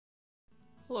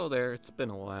Hello there, it's been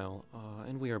a while,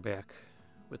 and we are back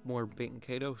with more Baten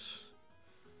Kaitos.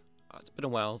 It's been a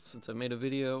while since I made a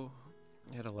video.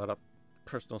 I had a lot of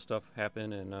personal stuff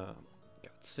happen and got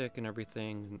sick and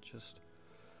everything, and just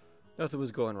nothing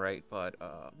was going right, but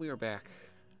we are back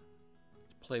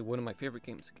to play one of my favorite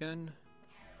games again,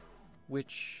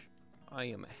 which I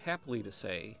am happily to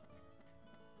say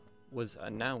was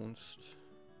announced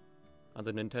on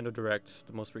the Nintendo Direct,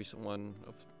 the most recent one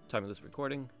of the time of this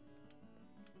recording.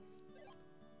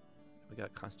 We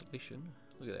got Constellation.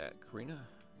 Look at that, Karina.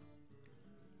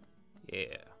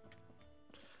 Yeah.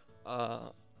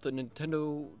 The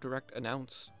Nintendo Direct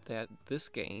announced that this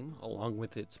game, along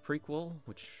with its prequel,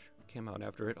 which came out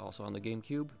after it, also on the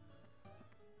GameCube,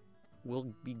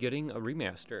 will be getting a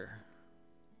remaster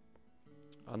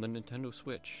on the Nintendo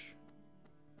Switch,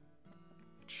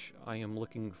 which I am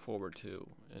looking forward to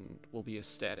and will be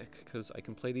ecstatic because I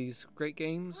can play these great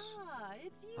games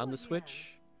on the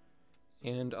Switch.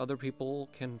 And other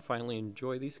people can finally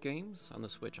enjoy these games on the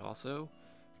Switch also,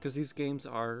 because these games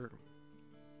are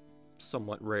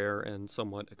somewhat rare and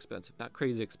somewhat expensive. Not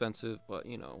crazy expensive, but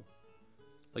you know,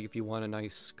 like if you want a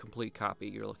nice complete copy,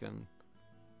 you're looking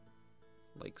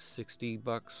like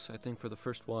 $60, I think, for the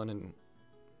first one, and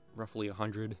roughly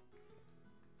 $100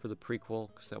 for the prequel,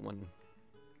 because that one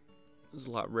is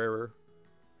a lot rarer.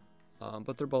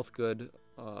 But they're both good.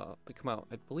 They come out,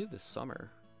 I believe, this summer.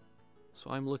 So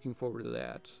I'm looking forward to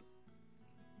that.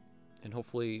 And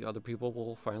hopefully other people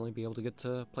will finally be able to get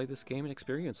to play this game and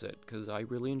experience it, because I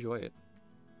really enjoy it.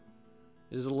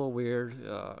 It is a little weird,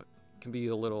 can be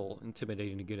a little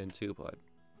intimidating to get into, but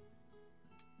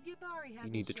you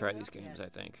need to try these games, I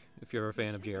think, if you're a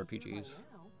fan of JRPGs.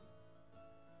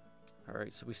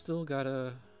 Alright, so we still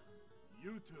gotta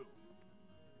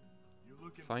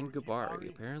find Gibari.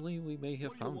 Apparently we may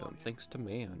have found him, thanks to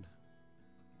Man.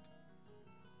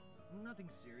 Nothing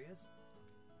serious.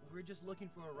 We're just looking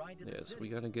for a ride to the city. Yes, we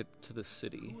gotta get to the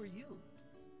city. Who are you?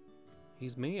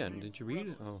 He's Man. Did you read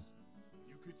it? Oh.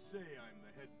 You could say I'm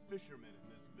the head fisherman in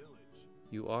this village.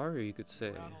 You are, or you could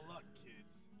say. We're out of luck,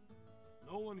 kids.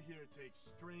 No one here takes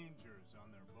strangers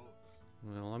on their boats.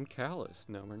 Well, I'm Kalas.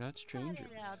 No, we're not strangers.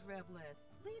 Cut it out, Reblis.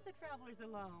 Leave the travelers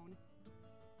alone.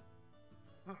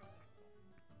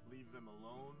 Leave them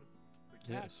alone?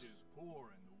 The Yes. catch is poor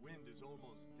and the wind is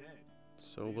almost dead.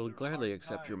 So These we'll are gladly hard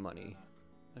accept your times, money. Anna.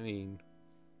 I mean,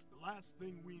 The last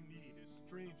thing we need is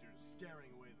strangers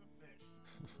scaring away the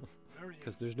fish.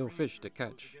 'cause there's no fish to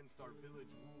Burying catch. goes against our village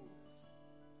rules.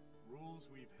 Rules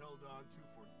we've held on to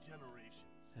for generations.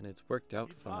 and it's worked out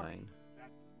Gibari, fine.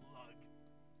 that lug.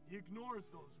 He ignores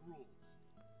those rules.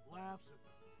 Laughs at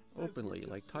them. Says we're Openly,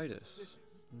 just like Titus. superstitious.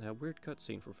 And that weird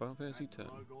cutscene for Final Fantasy X.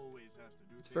 That lug always has to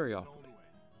do It's things very his awkward. own way,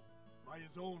 by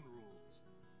his own rules.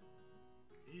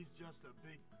 He's just a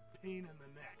big pain in the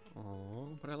neck.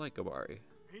 Oh, but I like Gibari.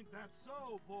 Ain't that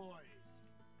so, boys?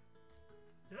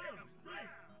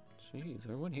 Jeez,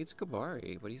 everyone hates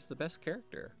Gibari, but he's the best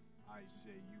character. I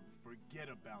say you forget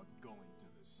about going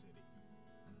to the city.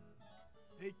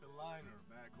 Take the liner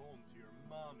back home to your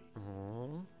mommy.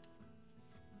 Oh,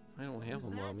 I don't have a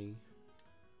was that? mommy.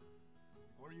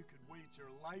 Or you could wait your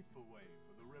life away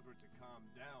for the river to calm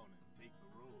down and take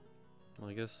the road. Well,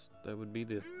 I guess that would be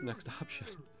the next option.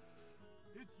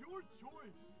 It's your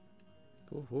choice.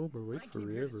 Go home or wait I came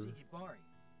here to forever. see Gibari.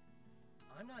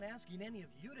 I'm not asking any of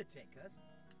you to take us.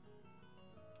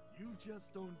 You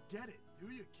just don't get it,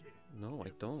 do you, kid? No, I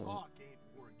If don't. Talk ain't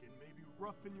working. Maybe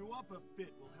roughing you up a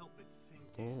bit will help it sink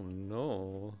Oh in.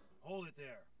 no. Hold it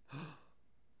there.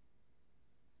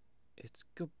 It's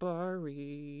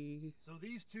Gibari. So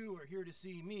these two are here to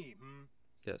see me, hmm?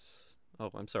 Yes. Oh,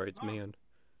 I'm sorry, it's Oh. Man.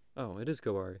 Oh, it is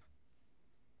Gibari.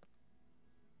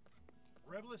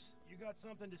 Reblis, you got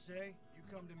something to say? You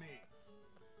come to me.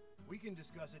 We can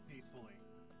discuss it peacefully.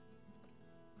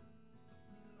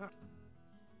 Huh.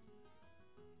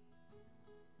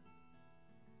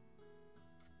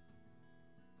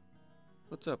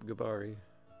 What's up, Gibari?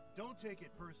 Don't take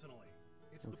it personally.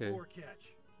 It's Okay. the poor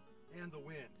catch. And the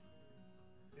wind.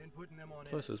 Been putting them on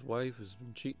Plus edge. his wife has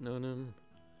been cheating on him.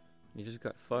 He just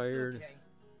got It's fired. okay.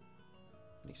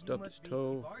 And he You stubbed his must be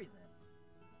toe. Gibari then.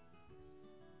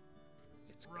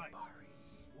 It's Right. Gibari.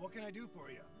 What can I do for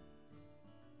you?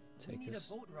 We Take need us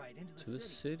a boat ride into to the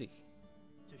city. city.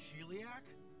 To Sheliak?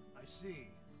 I see.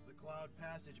 The cloud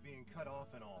passage being cut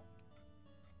off and all.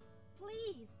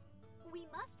 Please, we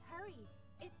must hurry.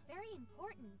 It's very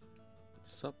important.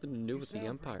 Something to do You with the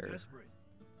sound pretty Empire. desperate.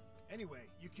 Anyway,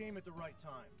 you came at the right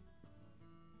time.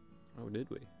 Oh, did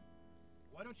we?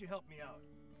 Why don't you help me out?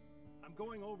 I'm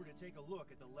going over to take a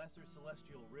look at the Lesser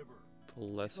Celestial River. The It's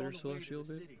on Lesser the way to Celestial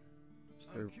the bit? city.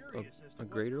 there I'm curious as to a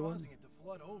what's greater causing one? it to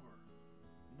flood over.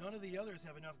 None of the others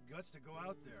have enough guts to go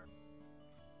out there.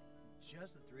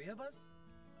 Just the three of us?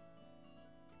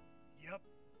 Yep.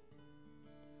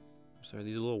 Sorry,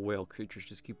 these little whale creatures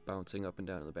just keep bouncing up and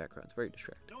down in the background. It's very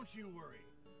distracting. Don't you worry.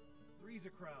 Three's a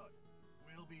crowd.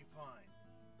 We'll be fine.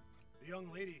 The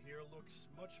young lady here looks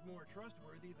much more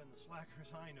trustworthy than the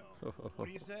slackers I know. What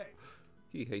do you say?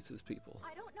 He hates his people.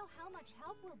 I don't know how much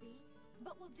help we'll be,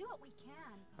 but we'll do what we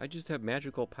can. I just have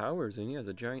magical powers, and he has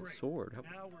a giant Great. sword.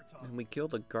 Now we're talking. And we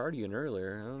killed a guardian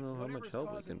earlier. I don't know how much Whatever's help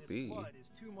we causing can this be. flood is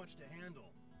too much to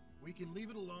handle. We can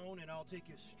leave it alone, and I'll take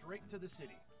you straight to the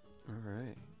city. All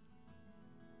right.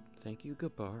 Thank you,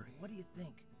 Gibari. What do you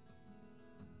think?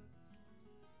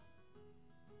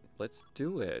 Let's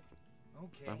do it.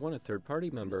 Okay. I want a third-party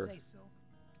You member. say so.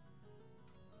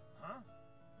 Huh?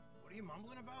 What are you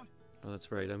mumbling about? Oh,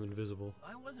 that's right. I'm invisible.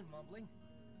 I wasn't mumbling.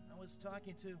 I was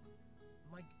talking to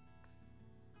my...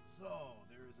 So,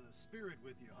 there's a spirit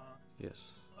with you, huh? Yes.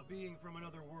 A being from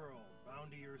another world, bound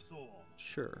to your soul.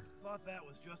 Sure. Thought that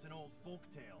was just an old folk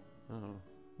tale. Oh.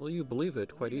 Well, you believe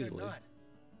it quite Believe it or easily. not,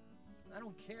 I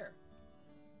don't care.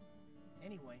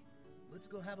 Anyway, let's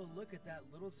go have a look at that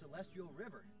little celestial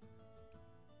river.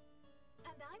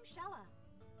 And I'm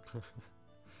Xelha.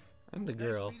 I'm the Nice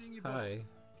girl. meeting you both. Hi.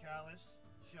 Kalas,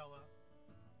 Xelha,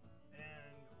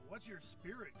 and what's your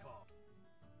spirit called?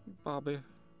 Bobby.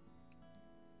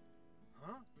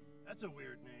 Huh? That's a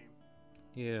weird name.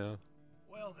 Yeah.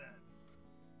 Well then,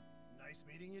 nice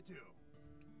meeting you too.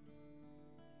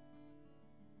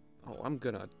 Oh, I'm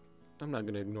not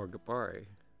gonna ignore Gibari.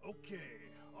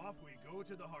 Okay, off we go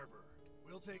to the harbor.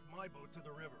 We'll take my boat to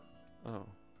the river. Oh.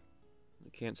 You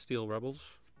can't steal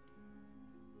rebels?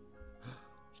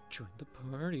 He joined the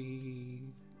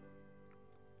party.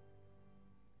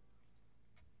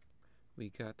 We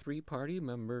got 3 party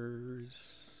members.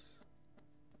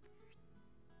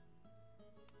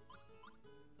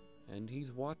 And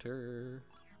he's water.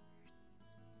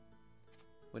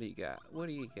 What do you got? What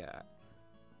do you got?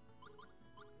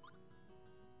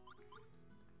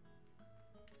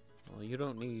 Well, you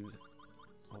don't need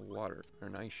a water or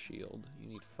an ice shield. You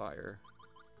need fire.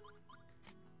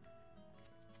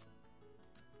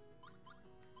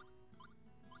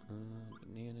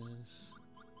 Bananas,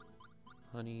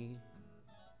 honey.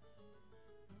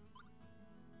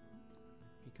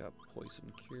 You got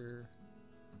poison cure.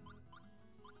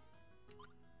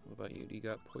 What about you? Do you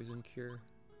got poison cure?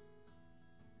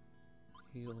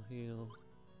 Heal, heal.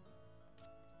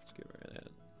 Let's get rid of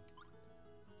that.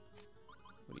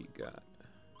 What do you got?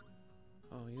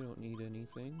 Oh, you don't need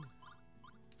anything.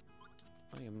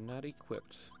 I am not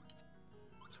equipped.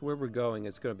 So where we're going,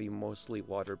 it's going to be mostly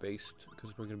water-based,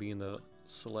 because we're going to be in the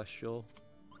Celestial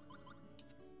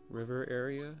River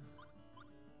area.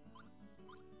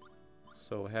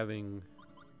 So having...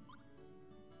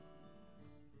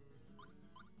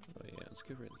 Oh yeah, let's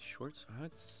get rid of the short swords. I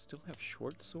still have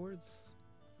short swords?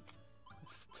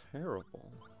 That's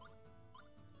terrible.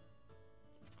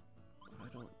 I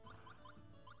don't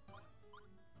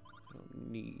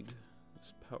need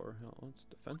this power. Oh, it's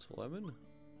defense 11.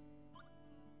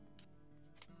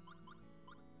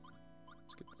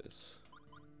 Let's get this.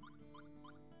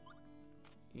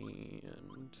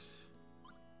 And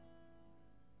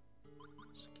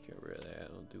let's get rid of that.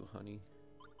 I'll do honey.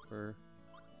 Or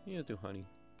yeah, do honey.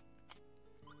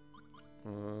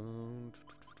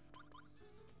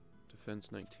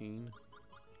 Defense 19.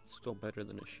 It's still better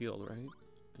than a shield, right?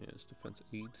 Yeah, it's defense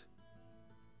 8.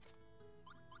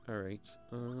 Alright,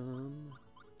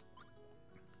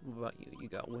 what about you? You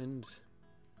got wind?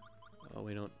 Oh,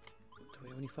 we don't... Do we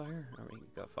have any fire? Alright, we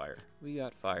got fire. We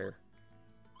got fire.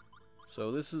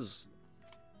 So this is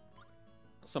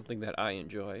something that I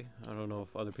enjoy. I don't know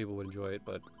if other people would enjoy it,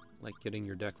 but like getting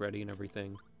your deck ready and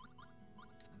everything.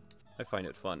 I find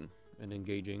it fun and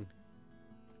engaging.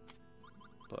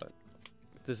 But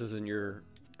if this isn't your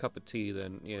cup of tea,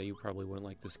 then yeah, you probably wouldn't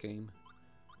like this game.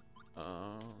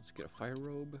 Let's get a fire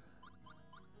robe.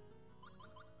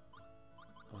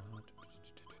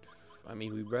 I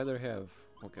mean, we'd rather have...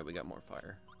 Okay, we got more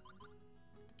fire.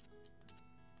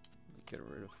 Get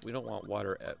rid of... We don't want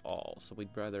water at all, so we'd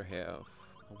rather have...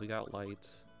 Well, we got light.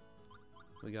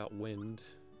 We got wind.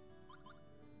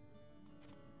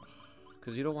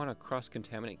 Because you don't want to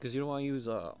cross-contaminate. Because you don't want to use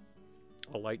a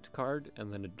light card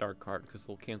and then a dark card, because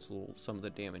they'll cancel some of the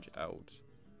damage out.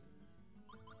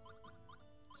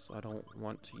 So I don't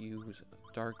want to use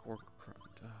dark or...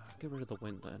 get rid of the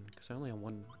wind then, because I only have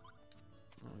one...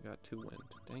 Oh, I got 2 wind.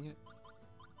 Dang it.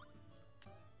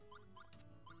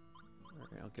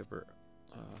 Alright, I'll give her...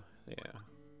 yeah.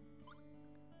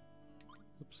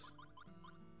 Oops.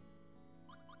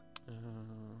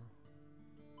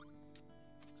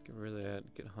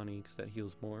 honey because that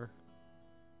heals more.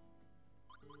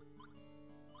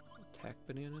 Attack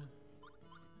banana.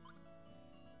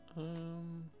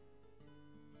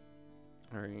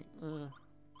 Alright, I'll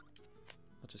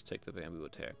just take the bamboo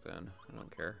attack then. I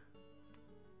don't care.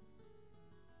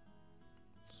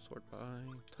 Sort by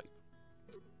type.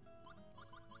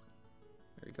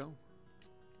 There you go.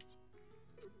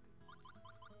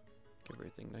 Give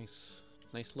everything nice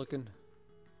looking.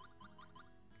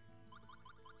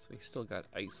 So he still got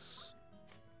ice,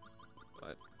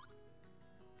 but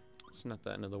it's not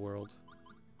the end of the world.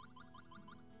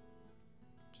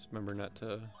 Just remember not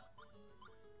to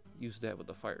use that with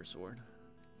the fire sword.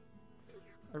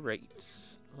 Alright.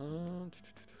 We'll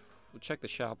check the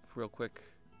shop real quick.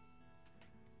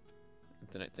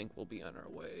 Then I think we'll be on our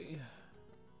way.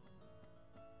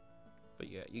 But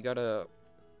yeah, you gotta...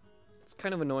 It's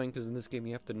kind of annoying because in this game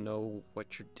you have to know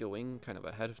what you're doing kind of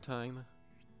ahead of time.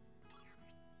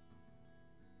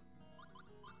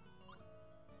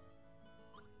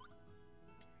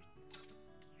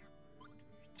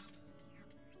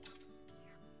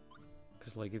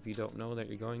 Because like if you don't know that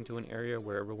you're going to an area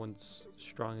where everyone's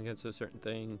strong against a certain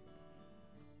thing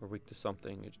or weak to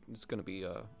something, it's going to be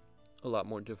a lot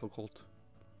more difficult.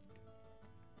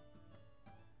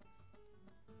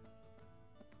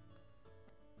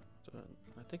 So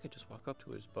I think I just walk up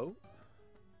to his boat.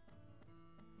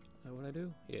 Is that what I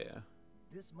do? Yeah.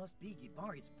 This must be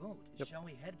Gibari's boat. Yep. Shall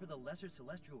we head for the Lesser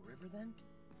Celestial River then?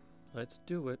 Let's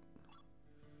do it.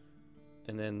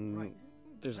 And then Right.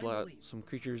 there's Time to leave. some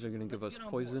creatures are going to give Let's us get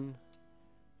on board. poison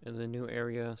in the new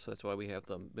area, so that's why we have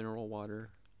the mineral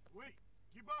water. Wait,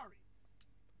 Gibari,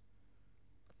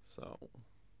 So,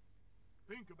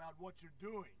 think about what you're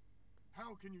doing.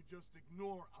 How can you just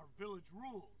ignore our village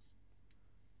rules?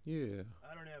 yeah,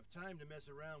 I don't have time to mess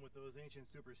around with those ancient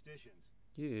superstitions.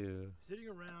 yeah. Sitting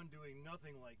around doing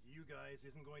nothing like you guys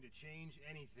isn't going to change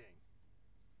anything.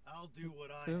 I'll do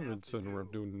what I haven't have to sitting do.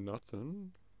 around doing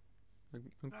nothing.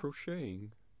 I'm That's-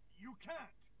 crocheting. You can't.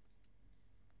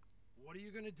 What are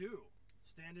you gonna do?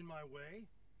 Stand in my way?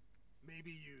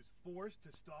 Maybe use force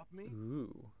to stop me?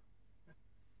 Ooh.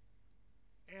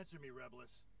 Answer me,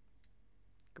 Rebelus.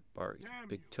 Gibari, Damn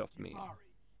big you, tough man.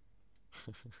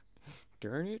 Gibari.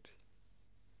 Darn it.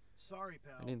 Sorry,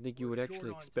 pal. I didn't think you We're would short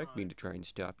actually on expect me time. to try and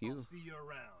stop you. I'll see you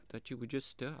around. Thought you would just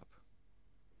stop.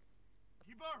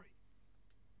 Gibari!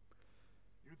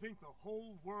 You think the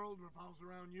whole world revolves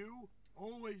around you?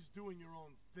 Always doing your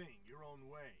own thing, your own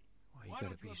way. Why you Why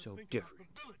gotta don't you be ever so think different? about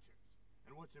the villagers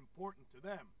and what's important to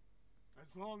them?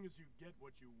 As long as you get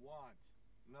what you want,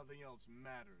 nothing else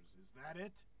matters. Is that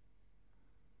it?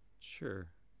 Sure.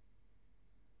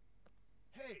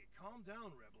 Hey, calm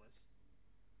down, Rebelus.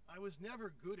 I was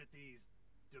never good at these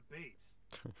debates.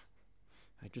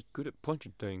 I'm just good at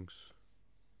punching things.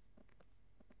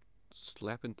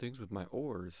 Slapping things with my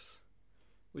oars.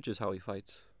 Which is how he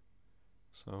fights.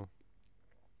 So.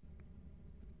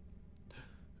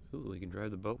 Ooh, we can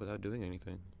drive the boat without doing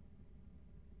anything.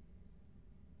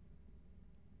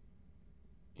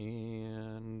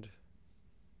 And...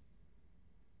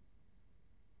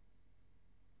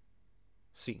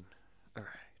 Scene.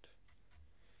 Alright.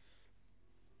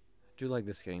 I do like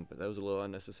this game, but that was a little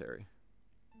unnecessary.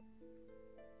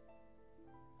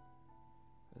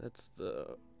 That's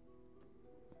the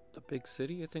big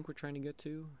city I think we're trying to get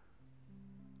to.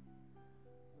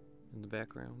 In the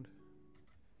background.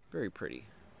 Very pretty.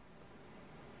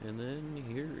 And then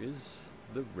here is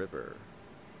the river.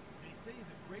 They say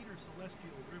the Greater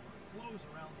Celestial River flows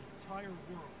around the entire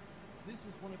world. This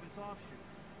is one of its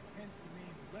offshoots, hence the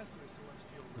name Lesser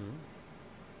Celestial River.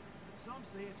 Some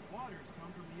say its waters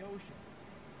come from the ocean,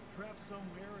 trapped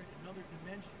somewhere in another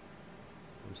dimension.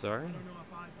 I'm sorry? I don't know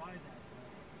if I buy that,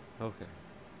 though. Okay.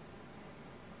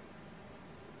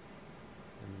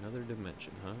 Another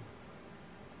dimension, huh?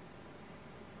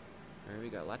 Alright, we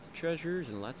got lots of treasures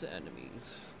and lots of enemies.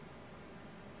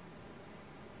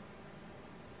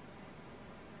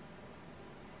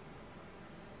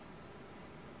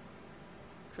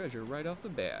 Treasure right off the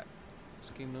bat.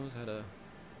 This game knows how to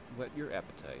whet your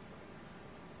appetite.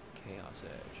 Chaos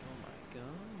Edge. Oh my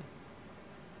god.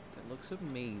 That looks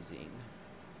amazing.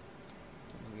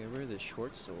 I'm gonna get rid of this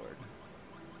short sword.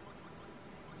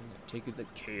 I'm gonna take it to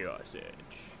Chaos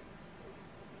Edge.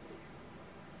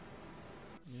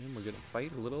 And we're gonna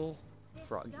fight a little This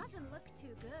froggy. doesn't look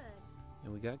too good.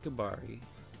 And we got Gibari.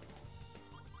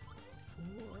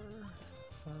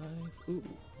 4, 5. Ooh,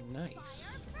 nice. Fire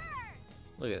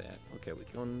first! Look at that. Okay, we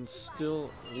can still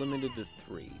limited to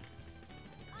 3.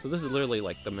 So this is literally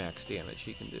like the max damage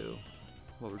he can do.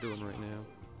 What we're doing right now. Dance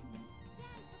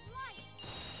of light!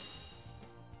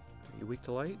 Are you weak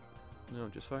to light? No,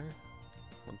 just fire.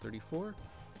 134. Alright.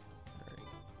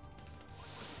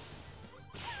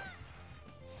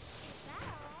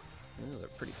 Oh, they're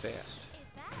pretty fast.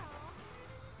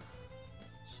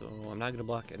 So I'm not gonna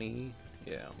block any,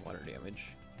 water damage.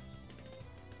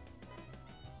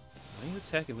 Why are you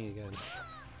attacking me again?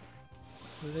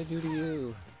 What did I do to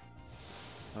you?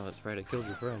 Oh, that's right, I killed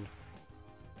your friend.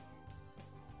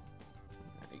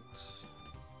 Alright.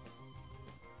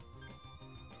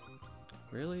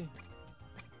 Really?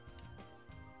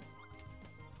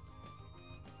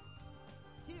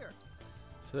 Here.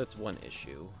 So that's one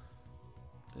issue.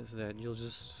 Is that you'll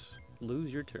just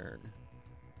lose your turn.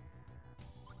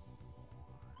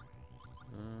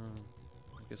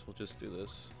 I guess we'll just do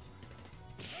this.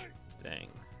 Dang.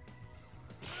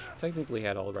 Technically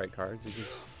had all the right cards, you just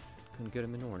couldn't get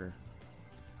them in order.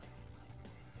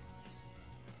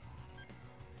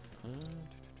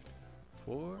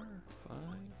 4, 5,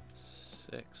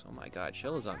 6. Oh my god,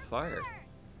 Shell is on fire.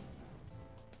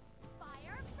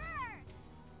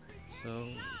 So,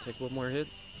 take one more hit,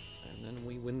 and then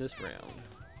we win this round.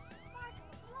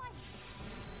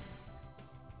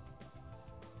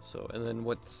 So, and then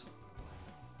what's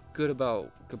good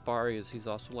about Gibari is he's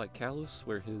also like Kalas,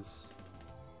 where his...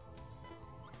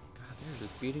 God, they're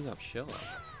just beating up Xelha.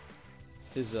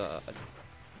 His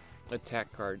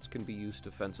attack cards can be used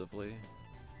defensively,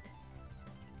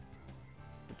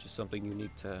 which is something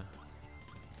unique to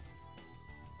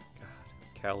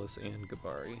Kalas and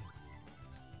Gibari.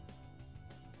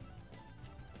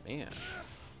 Man,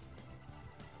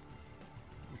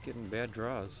 I'm getting bad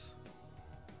draws.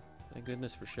 Thank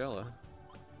goodness for Xelha.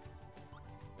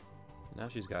 Now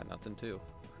she's got nothing too.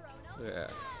 Yeah.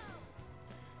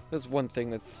 That's one thing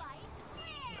that's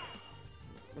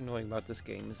annoying about this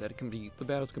game, is that the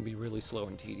battles can be really slow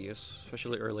and tedious,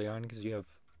 especially early on, because you have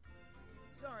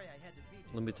Sorry, I had to beat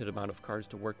you. limited amount of cards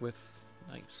to work with.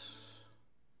 Nice.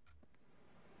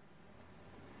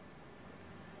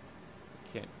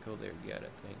 Can't go there yet, I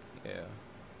think. Yeah.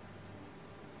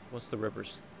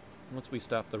 Once we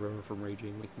stop the river from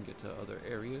raging, we can get to other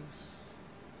areas.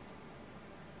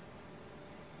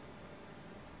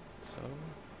 So,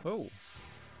 oh,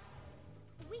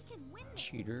 We can win this.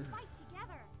 cheater. Fight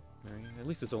together. Alright, at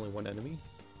least it's only one enemy.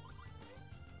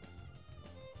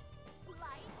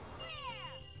 Light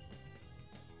here.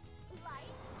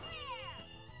 Light here.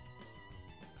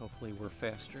 Hopefully we're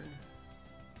faster.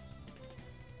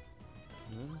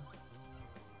 Hmm.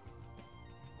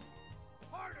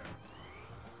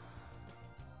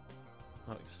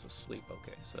 Oh, he's asleep.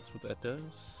 Okay, so that's what that does.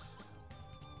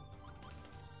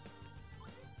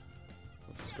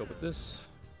 We'll just go with this.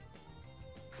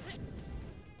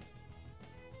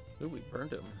 Ooh, we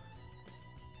burned him.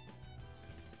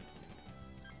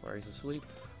 While he's asleep.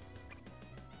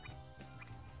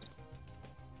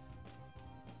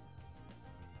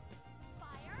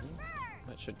 Fire Hmm, first.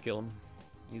 that should kill him.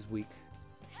 He's weak.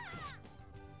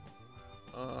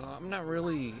 I'm not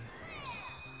really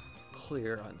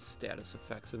clear on status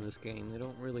effects in this game. They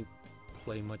don't really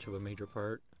play much of a major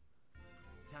part.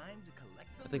 Time to collect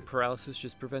the I think loot. paralysis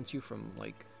just prevents you from,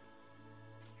 like,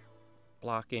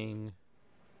 blocking.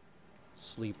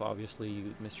 Sleep, obviously,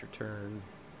 you miss your turn.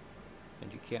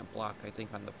 And you can't block, I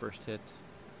think, on the first hit.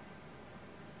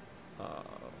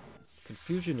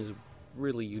 Confusion is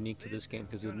really unique to this game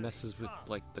because it messes with,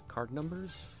 like, the card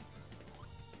numbers.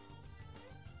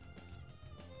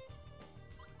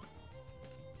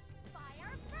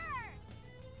 Fire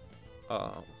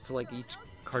first. So, like, each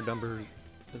card number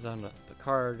is on the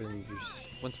card, and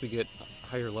once we get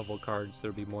higher level cards,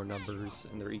 there'll be more numbers,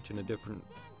 and they're each in a different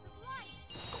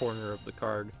corner of the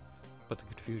card. But the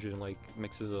confusion, like,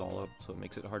 mixes it all up, so it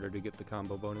makes it harder to get the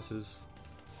combo bonuses.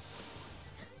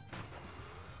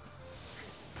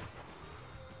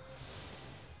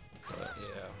 But,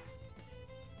 yeah.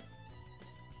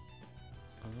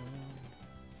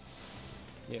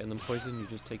 Yeah, and then poison, you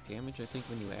just take damage, I think,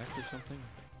 when you act or something.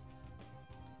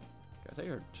 God, they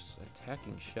are just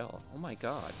attacking Shell. Oh my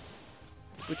god.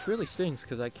 Which really stings,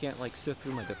 because I can't, like, sift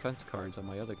through my defense cards on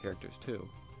my other characters, too.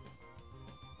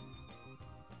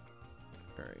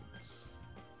 Alright.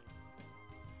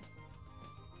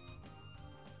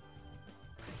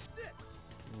 Yeah,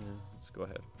 let's go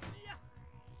ahead.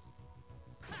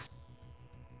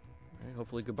 Alright,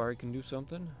 hopefully Gibari can do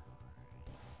something.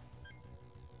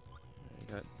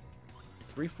 I got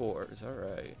 3 4s,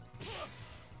 alright.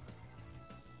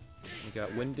 We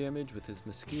got wind damage with his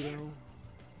mosquito.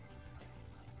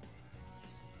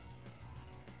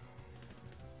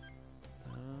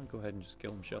 Go ahead and just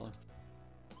kill him, Xelha.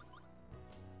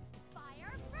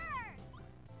 Fire first.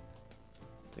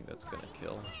 I think that's gonna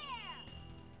kill.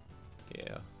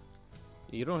 Yeah.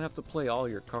 You don't have to play all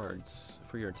your cards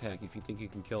for your attack if you think you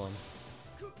can kill him.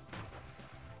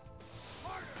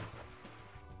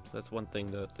 So that's one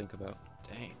thing to think about.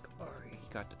 Dang, Gibari,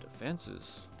 he got the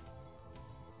defenses.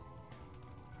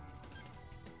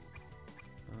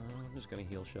 I'm just gonna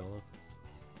heal Xelha.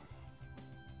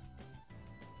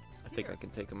 I think I can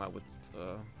take him out with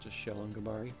just Xelha and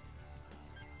Gibari.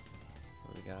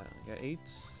 What do we got? We got 8.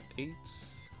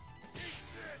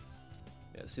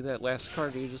 Yeah, see that last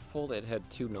card you just pulled? It had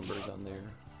 2 numbers on there.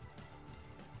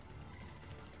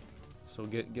 So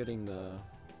getting the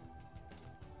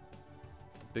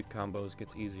big combos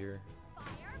gets easier. I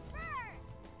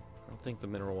don't think the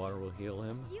mineral water will heal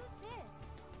him.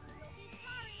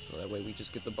 So that way we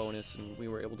just get the bonus and we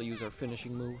were able to use our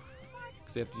finishing move.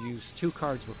 Because you have to use 2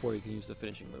 cards before you can use the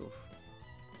finishing move.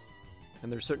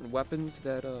 And there's certain weapons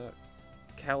that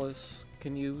Kalas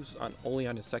can use only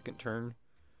on his second turn.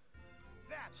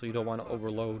 So you don't want to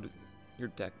overload your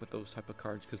deck with those type of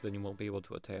cards because then you won't be able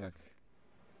to attack.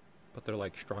 But they're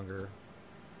like stronger,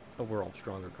 overall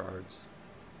stronger cards.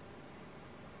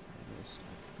 I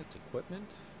think that's equipment.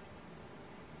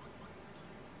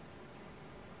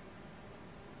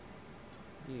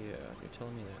 Yeah, you're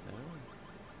telling me that now?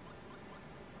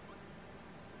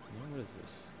 No, what is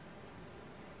this?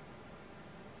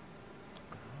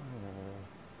 Oh.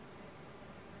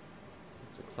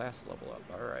 It's a class level up.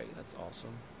 Alright, that's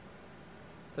awesome.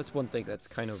 That's one thing that's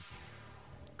kind of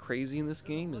crazy in this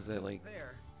game, is that like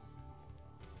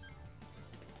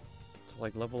to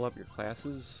like level up your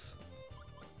classes,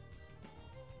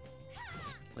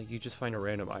 like you just find a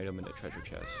random item in a treasure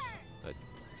chest. I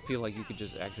feel like you could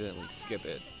just accidentally skip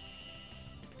it,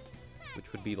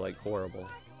 which would be like horrible.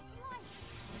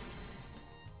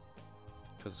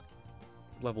 Because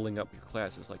leveling up your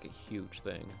class is like a huge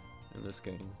thing in this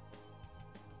game.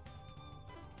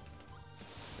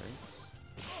 Right.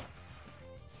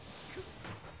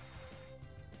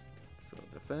 So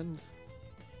defend.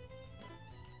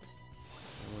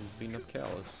 Everyone's beating up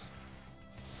Kalas.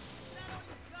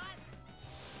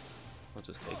 I'll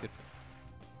just take it.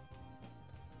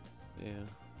 Yeah.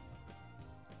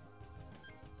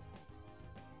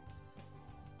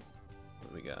 What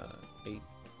do we got? 8,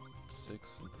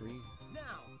 6, and 3. Now.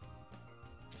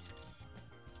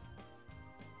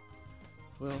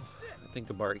 Well, I think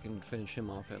Gibari can finish him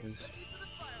off at least.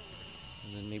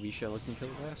 And then maybe Xelha can kill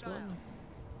the last one.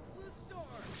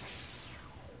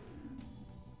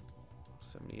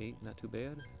 78, not too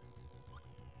bad.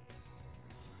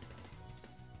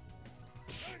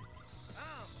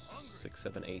 6,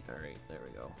 7, 8. Alright, there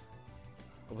we go.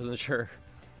 I wasn't sure.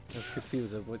 I was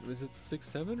confused. What, was it 6,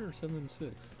 7 or 7,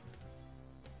 6?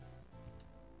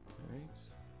 Alright.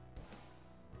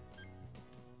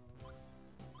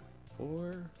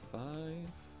 4, 5,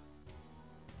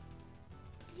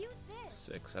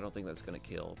 6. I don't think that's gonna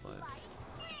kill, but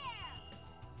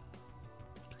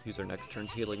use our next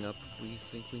turn's healing up if we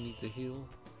think we need to heal.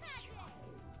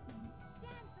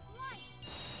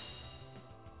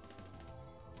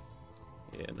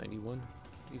 Yeah, 91.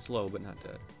 He's low, but not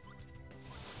dead.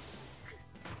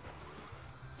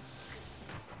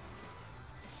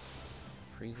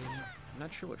 Freezing? I'm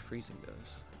not sure what freezing does.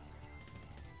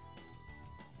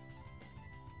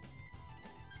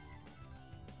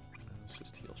 Let's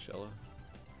just heal Xelha.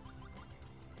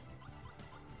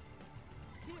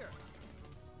 Here.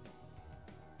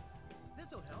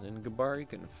 This'll help. And then Gibari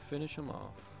can finish him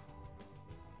off.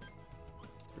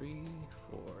 3,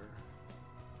 4.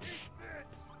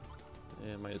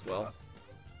 Yeah, might as well.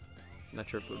 Not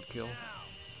sure if it would kill.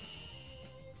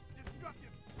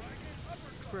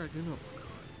 Dragon uppercut.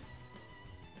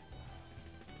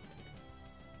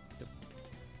 Yep.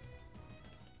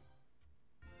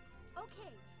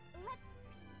 Okay, let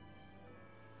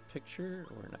Picture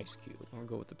or an ice cube? I'll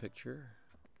go with the picture.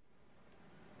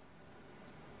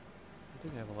 I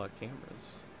think I have a lot of cameras.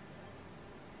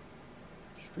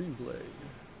 Stream blade.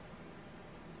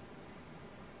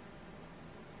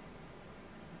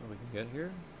 Oh, we can get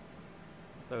here?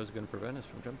 I thought it was going to prevent us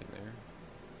from jumping there.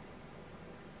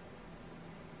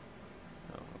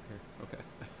 Oh, up here. Okay.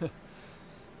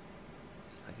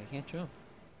 It's like I can't jump.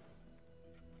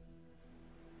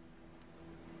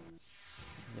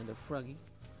 Another froggy.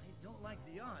 I don't like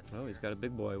the odds. Oh, he's got a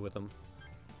big boy with him.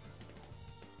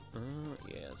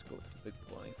 Yeah, let's go with the big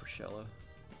boy for Xelha.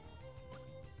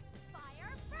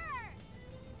 fire first.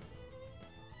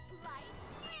 Light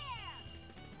flare.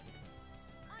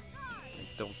 On guard.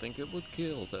 I don't think it would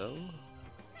kill, though.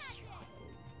 Magic.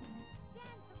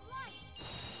 Dance of light.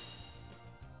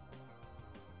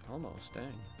 Almost,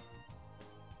 dang.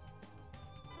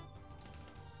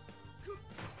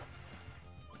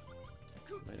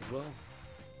 Might as well.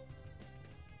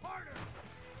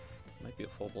 be a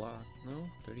full block. No?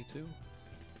 32?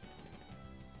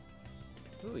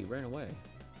 Ooh, he ran away.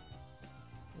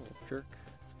 Little jerk.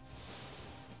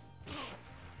 There's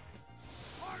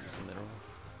the middle.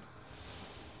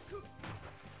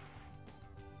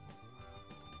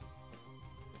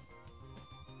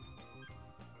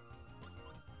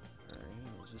 Alright,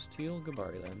 we'll just heal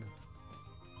Gibari then.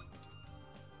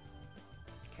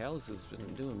 Kalas has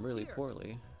been doing really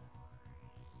poorly.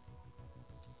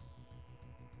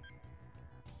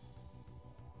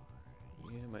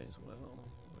 Yeah, might as well.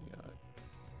 What we got?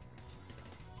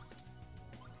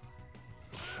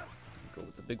 Go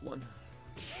with the big one. Time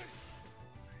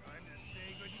to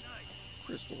say goodnight.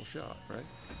 Crystal shot, right?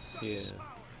 Yeah.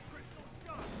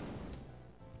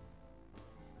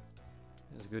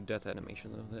 It's a good death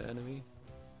animation though, the enemy.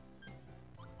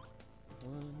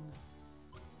 1,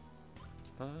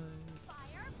 5.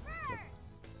 Fire first!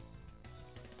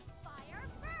 Fire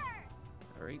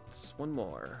first! Alright, one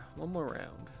more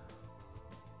round.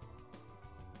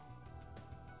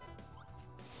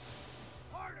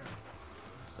 Harder.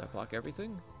 Does that block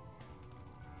everything?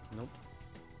 Nope.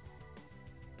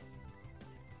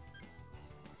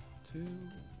 2,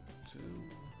 2,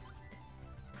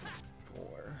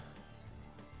 4.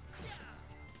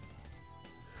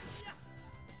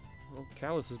 Well,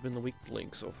 Kalas has been the weak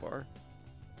link so far.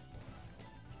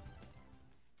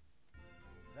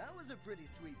 That was a pretty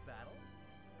sweet battle.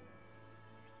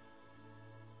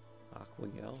 Aqua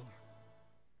Yell.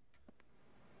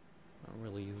 I don't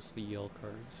really use the Yell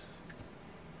cards.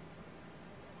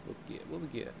 What we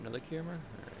get? Another camera?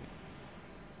 Alright.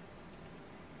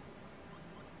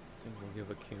 I think we'll give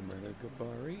a camera to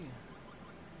Gibari.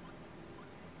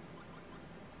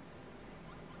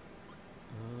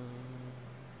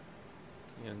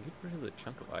 Yeah, get rid of the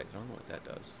chunk of ice. I don't know what that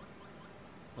does.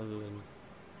 Other than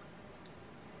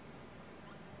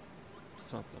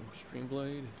something.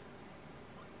 Streamblade.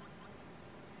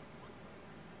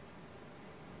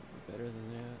 Better than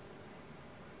that.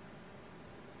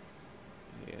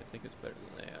 Yeah, I think it's better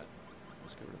than that.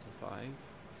 Let's get rid of the 5.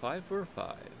 5 for a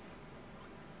 5. There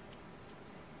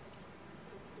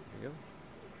we go.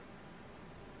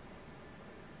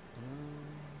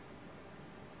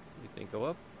 What do you think? Go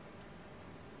up?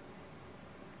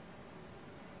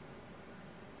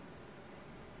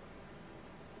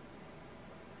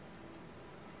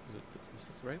 Is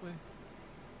this the right way?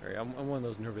 Alright, I'm one of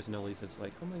those nervous Nellies that's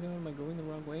like, oh my god, am I going the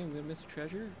wrong way? I'm gonna miss a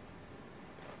treasure?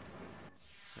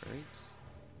 Alright.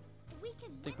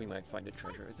 I think we might find a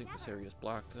treasure. I think this area is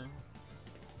blocked though.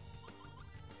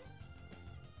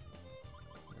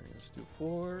 Alright, let's do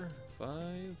 4,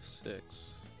 5, 6.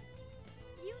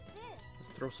 Let's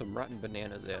throw some rotten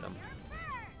bananas at him.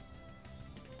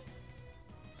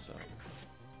 So.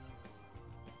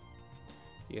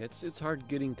 Yeah, it's hard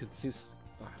getting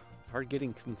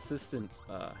consistent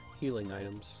healing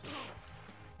items.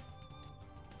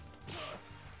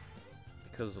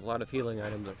 Because a lot of healing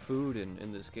items are food, and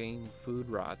in this game, food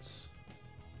rots.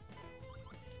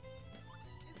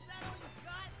 Is that all you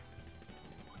got?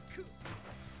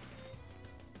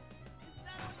 Is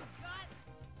that all you got?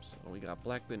 So we got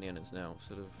black bananas now,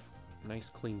 instead of nice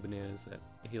clean bananas that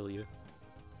heal you.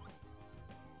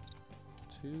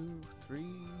 2, 3.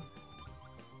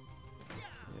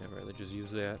 Yeah, I'd rather just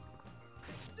use that.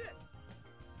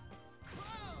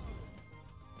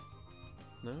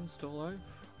 No, still alive?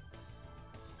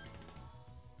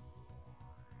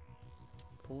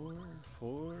 4,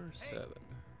 4, 7.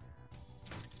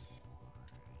 Oh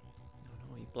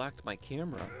no, he blocked my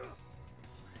camera.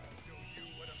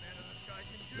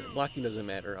 Yeah, blocking doesn't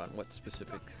matter on what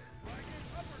specific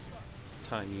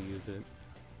time you use it.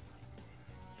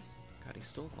 God, he's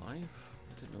still alive?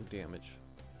 Did no damage.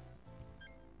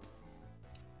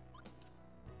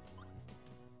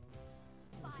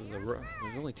 This is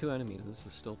there's only 2 enemies. This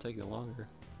is still taking longer.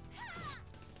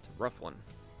 It's a rough one.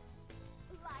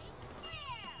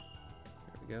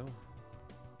 There we go.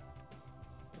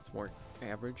 That's more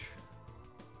average.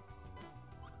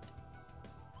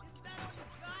 Is that all you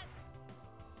got?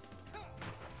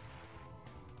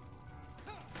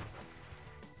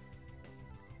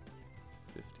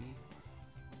 50.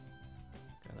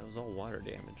 God, that was all water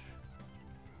damage.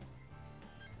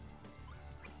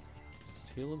 Just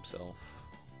heal himself.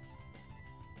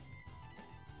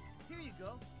 Here you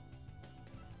go.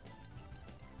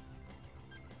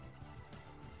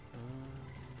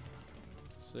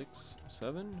 6,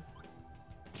 7,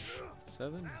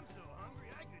 7. I'm so hungry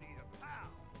I could eat a pow.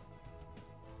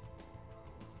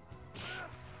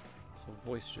 So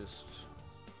voice just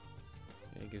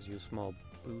gives you a small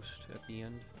boost at the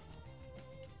end.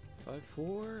 5,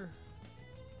 4.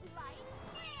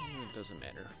 It doesn't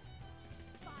matter.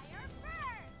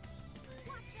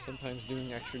 Sometimes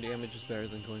doing extra damage is better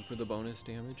than going for the bonus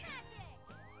damage.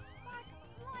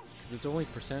 'Cause it's only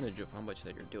percentage of how much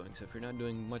that you're doing, so if you're not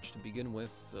doing much to begin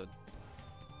with, the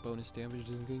bonus damage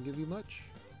isn't going to give you much.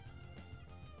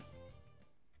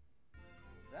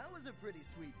 That was a pretty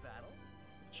sweet battle.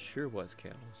 It sure was,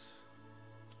 Kalos.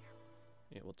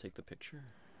 Yeah, we'll take the picture.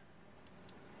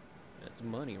 That's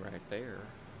money right there.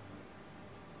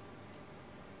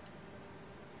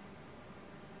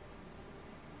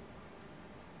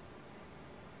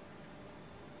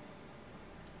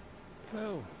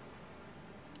 Oh.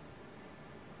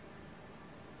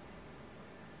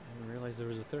 I didn't realize there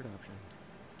was a third option.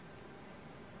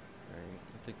 Alright,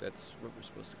 I think that's where we're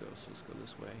supposed to go, so let's go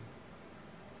this way.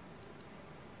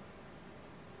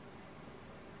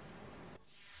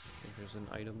 I think there's an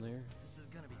item there. This is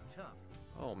gonna be tough.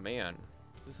 Oh man,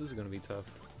 this is gonna be tough.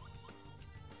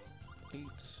 8,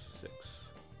 6.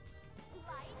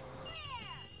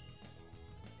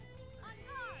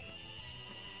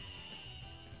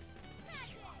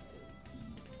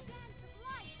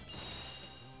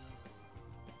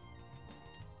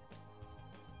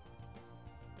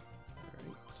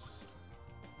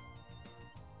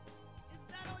 Is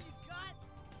that all you got?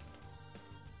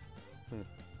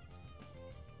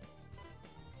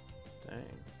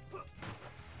 Dang.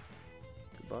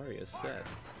 Gibari is set.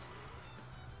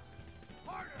 I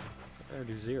better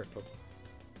do 0.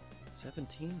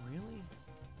 17, really?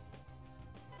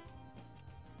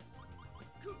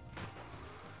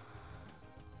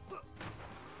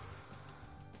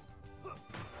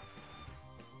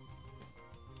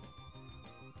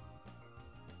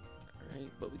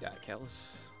 Alright, but we got Kalos.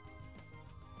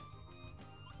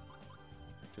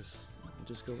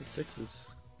 Just go with 6s.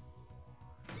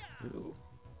 Ooh.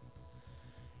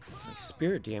 My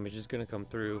spirit damage is gonna come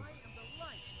through.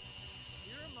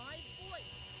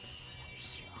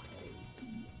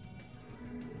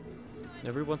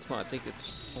 Every once in a while, I think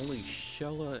it's only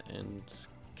Xelha and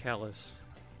Kalas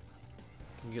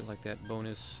can get like that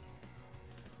bonus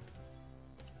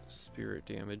spirit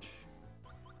damage.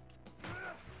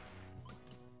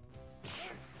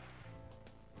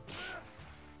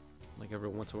 Like every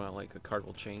once in a while, like a card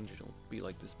will change, it'll be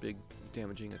like this big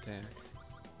damaging attack.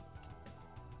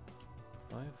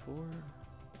 5, 4.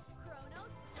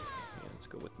 Yeah, let's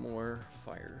go with more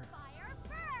fire.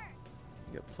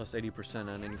 You get plus 80%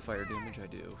 on any fire damage I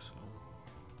do, so.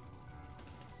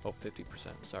 Oh,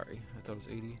 50%, sorry. I thought it was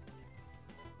 80.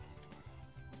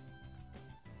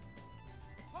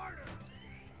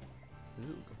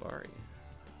 Ooh, Gibari.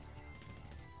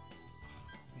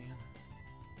 Man.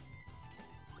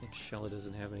 I think Xelha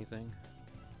doesn't have anything.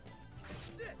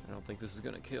 I don't think this is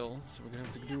gonna kill, so we're gonna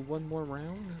have to do one more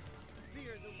round.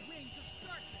 Fear the wings of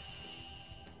darkness.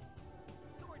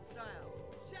 Sword style.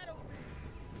 Shadow.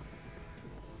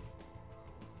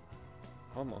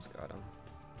 Almost got him.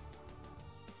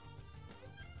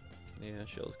 Yeah,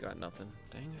 Xelha's got nothing.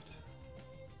 Dang it.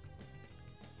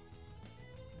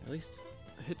 At least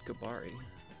I hit Gibari. Is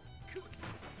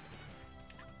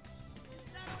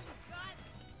that all you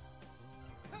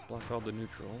got? Block all the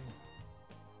neutral.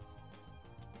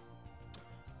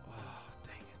 Oh,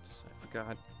 dang it. I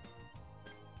forgot.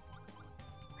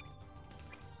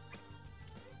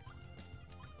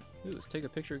 Ooh, let's take a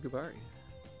picture of Gibari.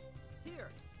 Here.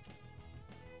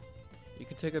 You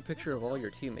can take a picture of all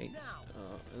your teammates.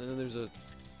 And then there's a...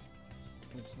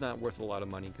 It's not worth a lot of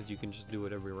money because you can just do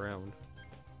it every round.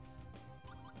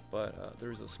 But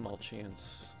there's a small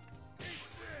chance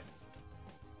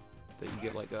that you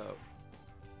get like a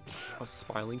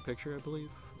smiling picture, I believe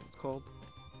it's called.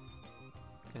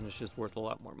 And it's just worth a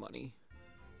lot more money.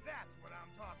 That's what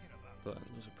I'm talking about. But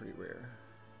those are pretty rare.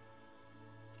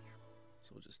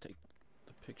 So we'll just take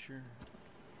the picture.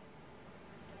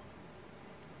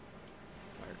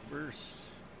 Fire burst.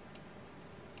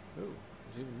 Oh,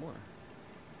 there's even more.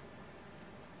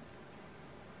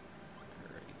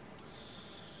 Alright.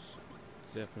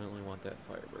 Definitely want that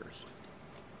fire burst.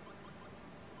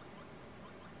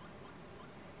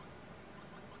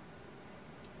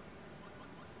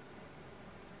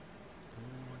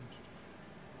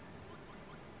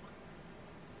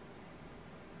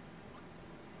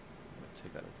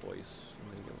 Take out a voice. I'm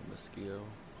gonna go with Mosquito.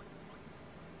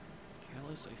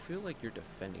 Kalos, I feel like you're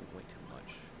defending way too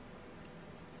much.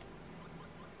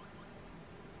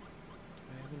 Do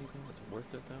I have anything that's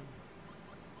worth it though?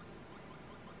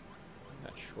 I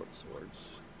got short swords.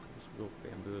 Just go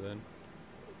bamboo then.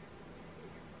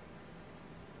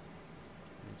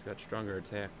 It's got stronger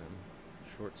attack than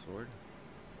short sword.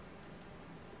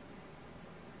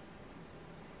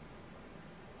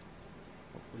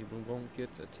 Hopefully we won't get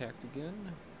attacked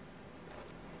again.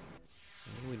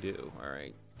 And we do.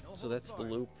 Alright. So that's the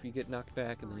loop. You get knocked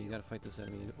back, and then you gotta fight this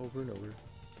enemy over and over.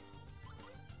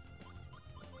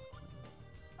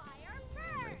 Fire I'm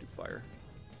gonna do fire.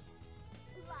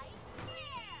 Light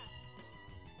here!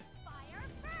 Fire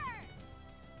first!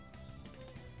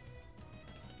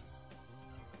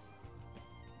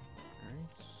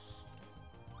 Alright.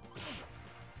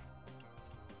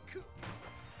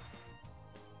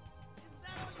 Is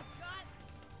that all you got?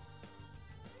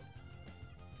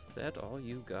 Is that all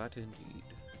you got, indeed?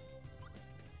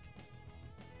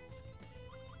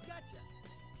 Gotcha.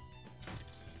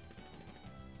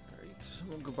 Alright,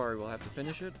 well, Gibari will have to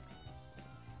finish it.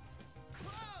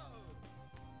 Whoa!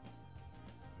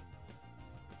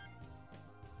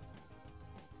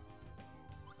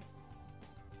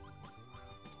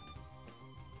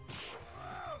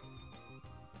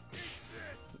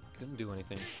 Couldn't do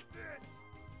anything.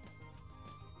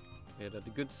 We had a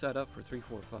good setup for 3,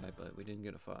 4, 5, but we didn't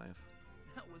get a 5.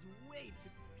 That was way too.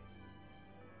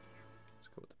 Let's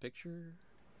go with the picture.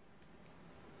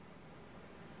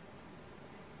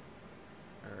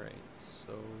 Alright,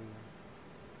 so...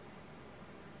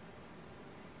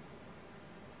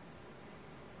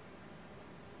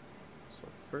 So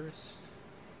first,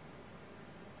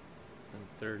 then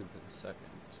third, then second.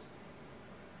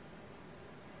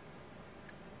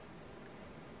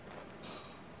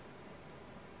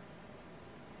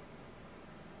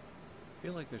 I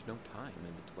feel like there's no time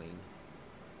in between.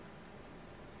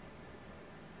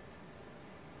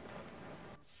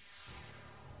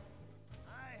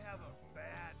 I have a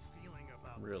bad feeling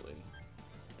about Really?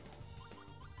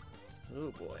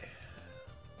 Oh boy.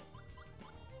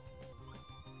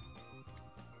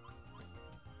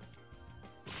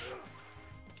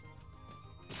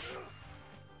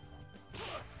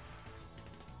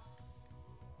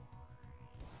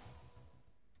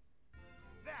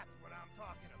 That's what I'm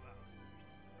talking about.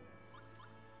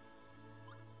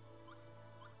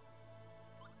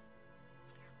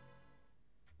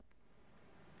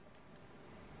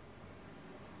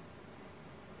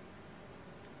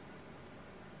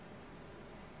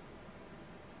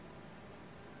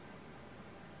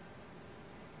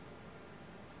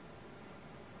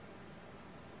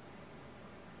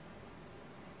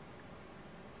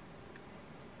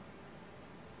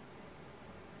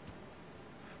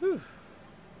 Whew.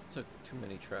 Took too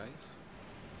many tries.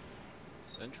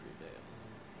 Sentry Veil.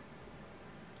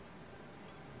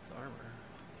 It's armor.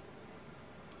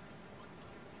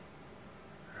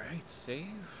 Alright, save.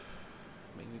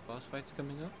 Maybe boss fight's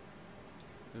coming up.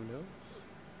 Who knows?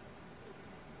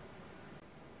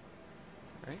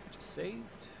 Alright, just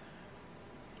saved.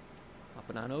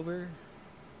 Hopping on over.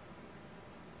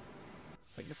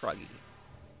 Fighting a froggy.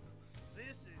 This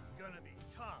is gonna be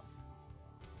tough.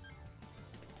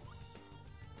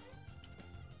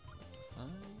 5.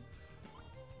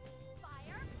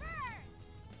 Fire first!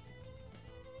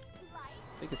 Light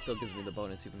I think it still gives me the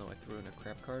bonus even though I threw in a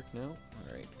crap card. No?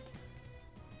 Alright.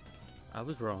 I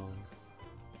was wrong.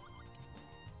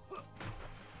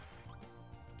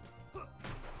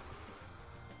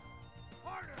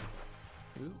 Harder.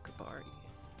 Ooh, Gibari.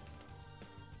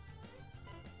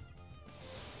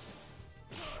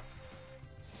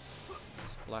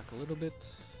 Just block a little bit.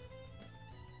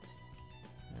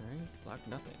 Alright, block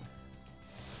nothing.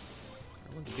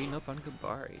 Everyone's beating up on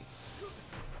Gibari.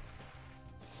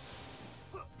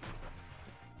 What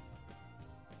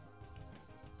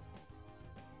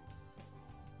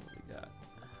we got?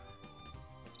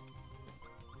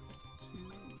 2,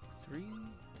 3,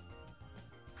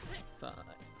 5.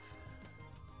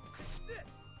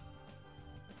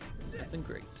 Nothing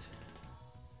great.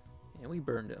 And we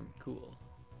burned him. Cool.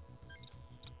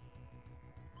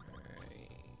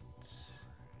 Alright.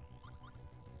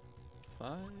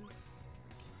 5,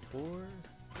 4.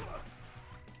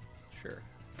 Sure.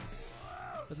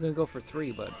 I was gonna go for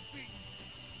 3, but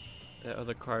that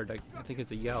other card, I think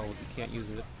it's a yell. You can't use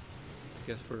it, I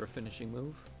guess, for a finishing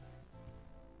move.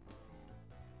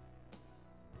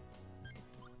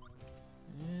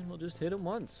 And we'll just hit him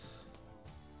once.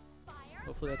 fire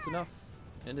Hopefully that's enough.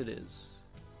 And it is.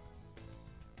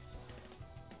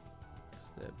 It's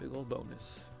that big old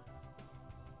bonus.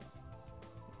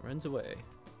 Runs away.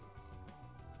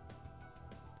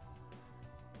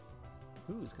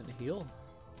 Ooh, he's gonna heal.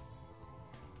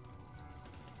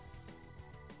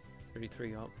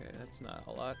 33, okay, that's not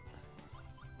a lot.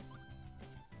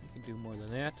 You can do more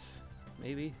than that,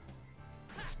 maybe.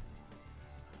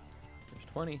 There's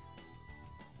 20.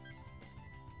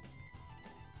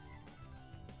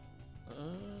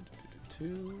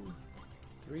 2,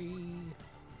 3,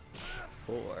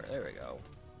 4. There we go.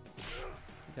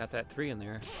 Got that 3 in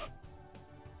there.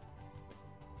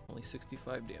 Only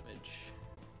 65 damage.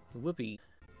 Whoopee.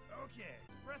 Okay,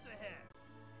 press ahead.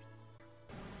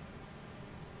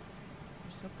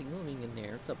 There's something moving in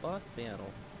there. It's a boss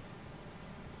battle.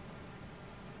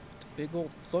 It's a big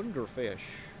old thunderfish.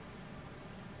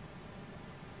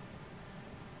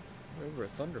 Whatever a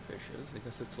thunderfish is, I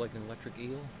guess it's like an electric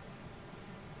eel.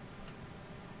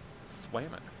 It's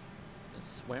swamming.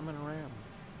 It's swamming around.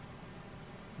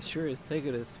 It sure is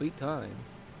taking a sweet time.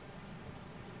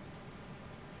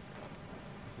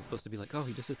 This is supposed to be like, oh,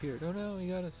 he disappeared. Oh no, he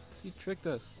got us. He tricked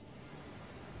us.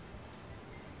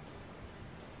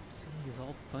 See, he's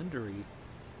all thundery.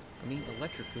 I mean,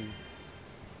 electrically.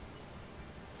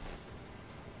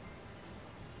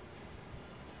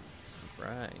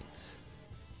 Right.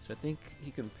 So I think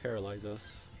he can paralyze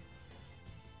us.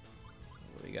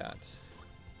 What do we got?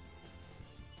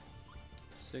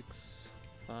 6,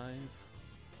 5.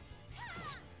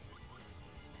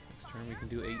 Next turn we can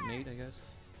do 8 and 8, I guess.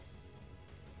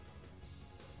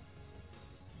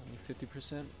 Only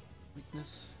 50%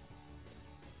 weakness.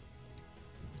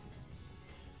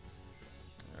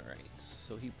 Alright,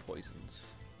 so he poisons.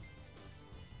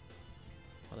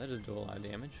 Well, that didn't do a lot of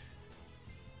damage.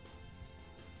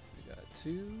 We got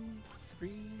 2,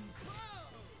 3.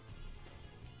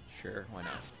 Sure, why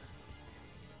not?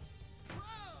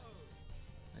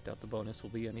 I doubt the bonus will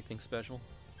be anything special.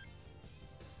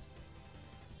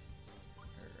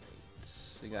 Alright,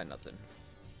 we got nothing.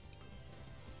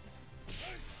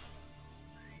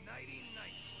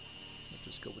 Let's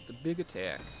just go with the big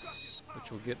attack, which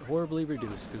will get horribly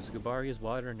reduced because Gibari is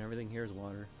water and everything here is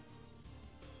water.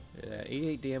 Yeah,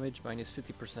 88 damage minus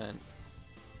 50%.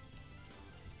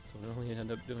 So we only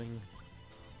end up doing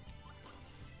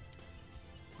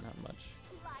not much.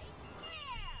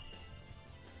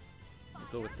 We'll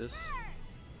go with this.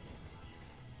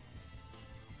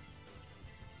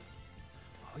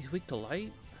 Oh, he's weak to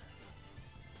light?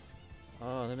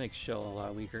 Oh, that makes Shell a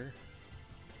lot weaker.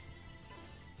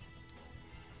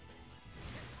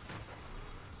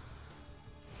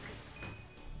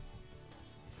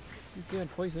 You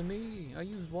can't poison me! I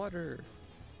use water!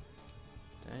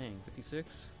 Dang, 56?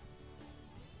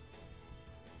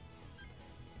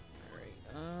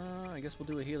 Alright, I guess we'll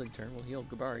do a healing turn. We'll heal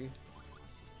Gibari.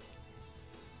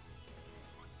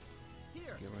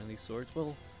 Get one of these swords.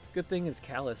 Well, good thing is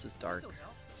Kalas is dark,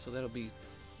 so that'll be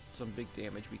some big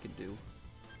damage we can do.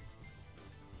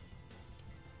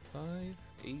 5,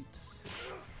 8,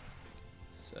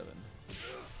 7.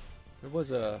 There was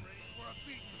some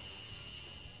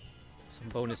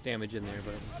bonus damage in there,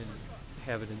 but we didn't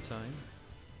have it in time.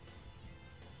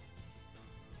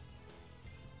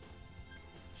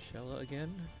 Xelha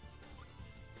again.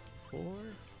 4,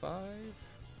 5,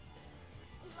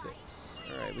 6.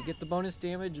 Alright, we get the bonus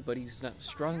damage, but he's not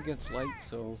strong against light,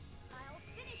 so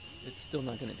it's still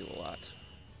not going to do a lot.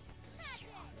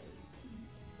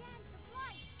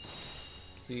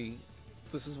 See,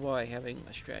 this is why having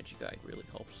a strategy guide really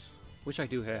helps. Which I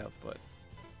do have, but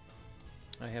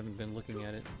I haven't been looking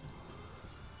at it.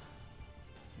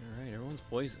 Alright, everyone's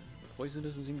poison. Poison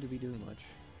doesn't seem to be doing much.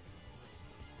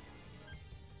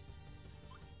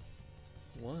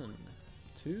 1,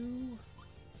 2...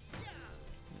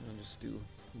 I'll just do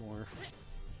more.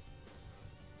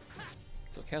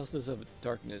 So Kalas does have a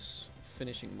darkness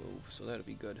finishing move, so that'll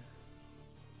be good.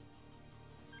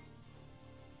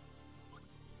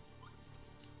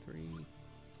 3,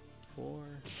 4, 4.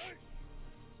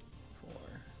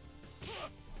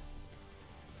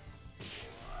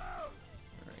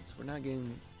 Alright, so we're not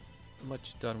getting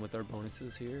much done with our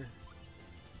bonuses here.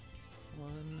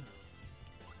 1,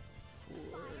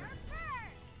 4,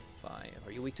 5.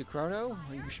 Are you weak to Chrono?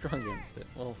 Are you strong against it?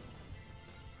 Well,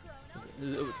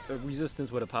 a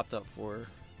resistance would have popped up for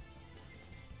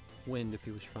Wind if he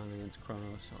was strong against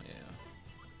Chrono, so yeah.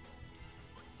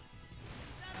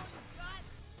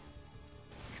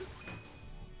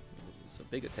 It's a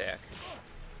big attack.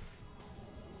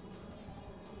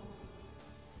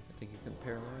 I think you can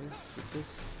paralyze with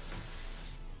this.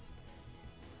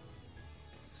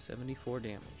 74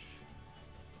 damage.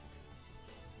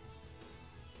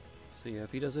 So yeah,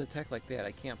 if he doesn't attack like that,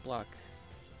 I can't block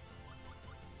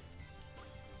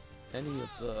any of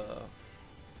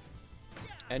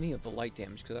the light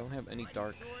damage because I don't have any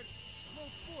dark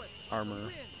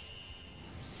armor.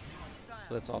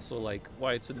 So that's also like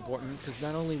why it's important, because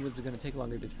not only is it going to take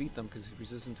longer to defeat them because he's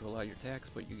resistant to a lot of your attacks,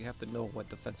 but you have to know what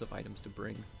defensive items to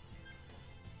bring.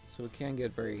 So it can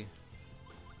get very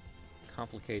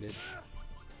complicated.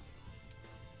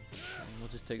 And we'll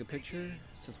just take a picture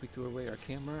since we threw away our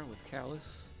camera with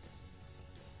Kalas.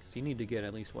 Because you need to get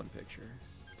at least one picture.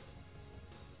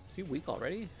 Is he weak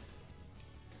already?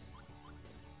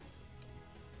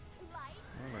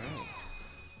 Alright.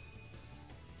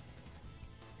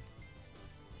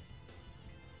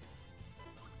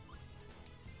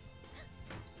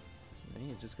 Man,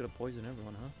 he's just gonna poison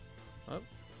everyone, huh? Oh.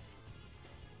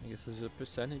 I guess there's a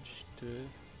percentage to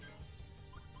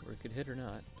where it could hit or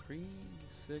not. 3,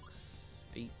 6,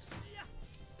 8.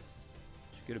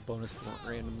 Should get a bonus for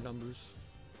random numbers.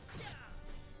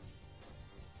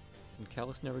 And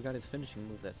Kalas never got his finishing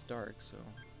move that's dark, so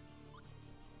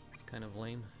it's kind of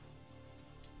lame.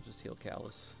 Just heal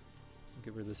Kalas.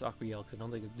 Give her this Aqua Yell because I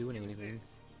don't think it's doing anything.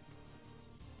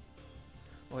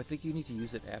 Oh, I think you need to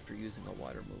use it after using a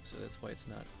water move, so that's why it's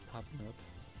not popping up.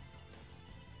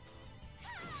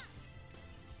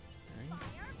 Alright.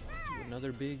 Do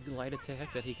another big light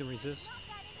attack that he can resist.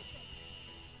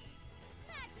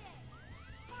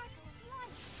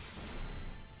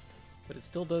 But it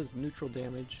still does neutral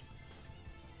damage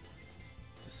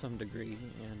to some degree,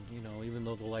 and you know, even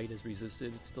though the light is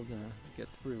resisted, it's still gonna get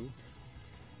through.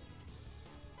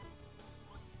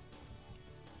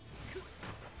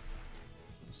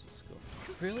 Let's just go.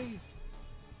 Really?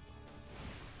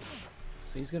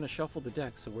 So he's gonna shuffle the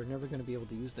deck, so we're never gonna be able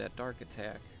to use that dark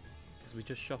attack because we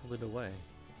just shuffled it away.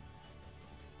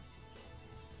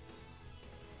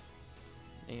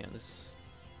 Man, this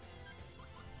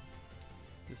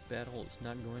battle is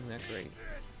not going that great.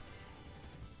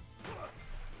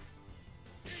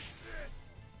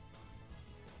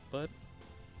 But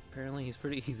apparently he's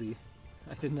pretty easy.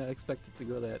 I did not expect it to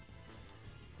go that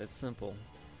simple.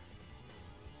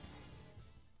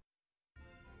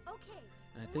 Okay.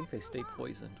 And I think they stay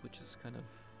poisoned, which is kind of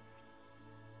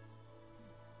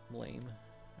lame.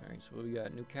 Alright, so we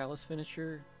got new Kalas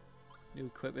finisher, new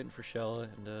equipment for Xelha,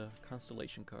 and a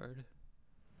constellation card.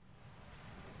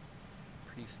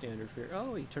 Pretty standard fare.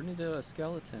 Oh, he turned into a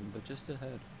skeleton, but just a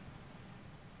head.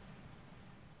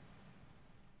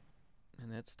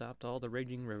 And that stopped all the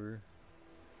raging river.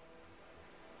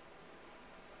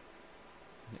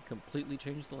 And it completely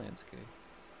changed the landscape.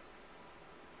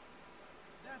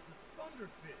 That's a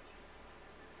thunderfish.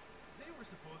 They were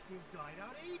supposed to have died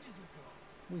out ages ago.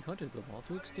 We hunted them all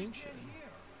to How did they extinction. get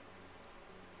here?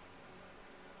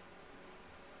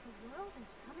 The world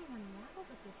is coming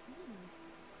unraveled at the seams,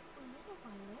 little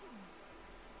by little.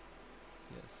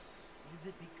 Yes. Is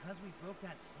it because we broke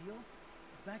that seal?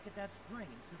 Back at that spring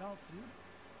in Sidal Sud?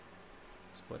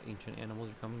 It's what ancient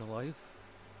animals are coming to life.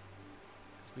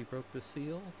 'Cause we broke the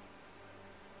seal.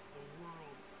 The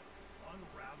world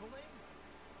unraveling?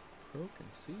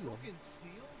 Broken seal. Broken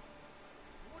seal?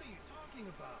 What are you talking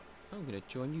about? I'm gonna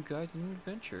join you guys in an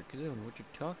adventure because I don't know what you're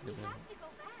talking We about. have to go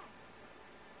back.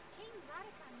 King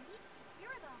Radica needs to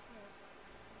hear about this.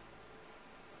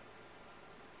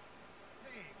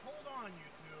 Hey, hold on, you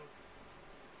two.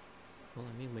 Well,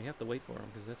 I mean, we have to wait for him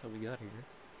because that's how we got here.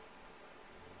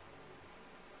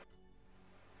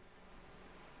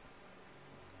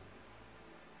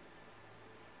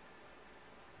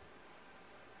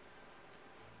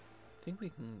 Think we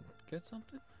can get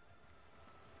something?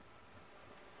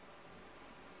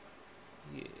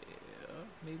 Yeah,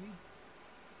 maybe.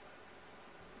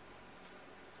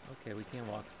 Okay, we can't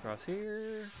walk across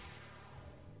here.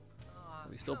 Aw, Are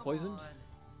we still come poisoned? on.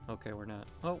 Okay, we're not.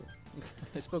 Oh,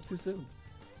 I spoke too soon.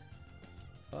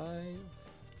 5,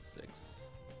 6.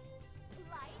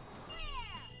 Light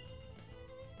flare!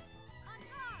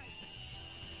 Unguard!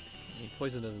 I mean,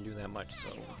 poison doesn't do that much,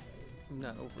 so I'm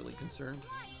not overly concerned.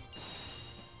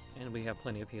 And we have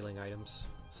plenty of healing items,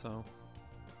 so.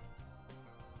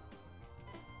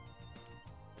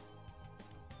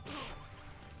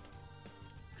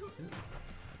 Ooh,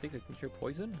 I think I can cure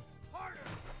poison? Harder!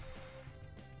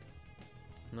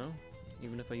 No?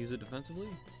 Even if I use it defensively?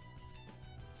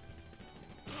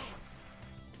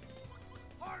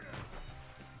 Harder!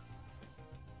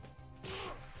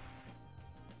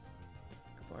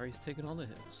 Gibari's taking all the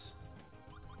hits.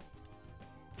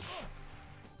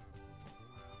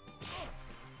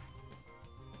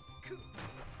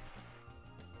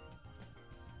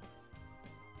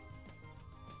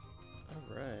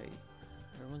 Alright.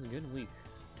 Everyone's getting weak.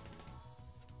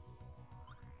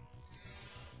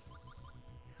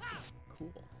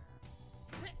 Cool.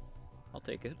 I'll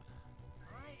take it.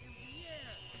 I am the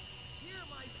air. Hear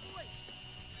my voice.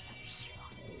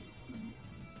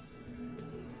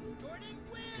 Distorting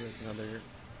wind. Here's another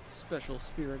special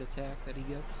spirit attack that he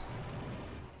gets.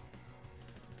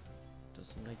 Does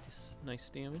some nice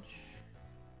damage.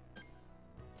 I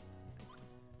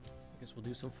guess we'll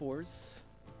do some 4s.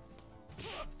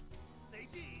 Say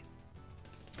cheese.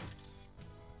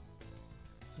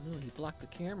 No, he blocked the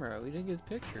camera. We didn't get his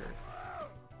picture.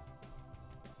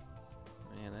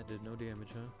 Man, that did no damage,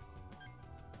 huh?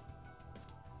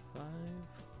 5,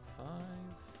 5.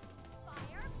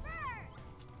 Fire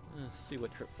first! Let's see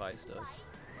what Trip 5 does.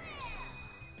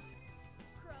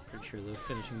 Pretty sure the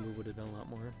finishing move would have done a lot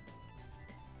more.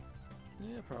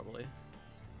 Yeah, probably.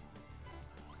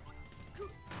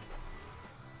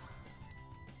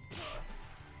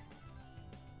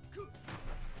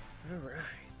 Alright.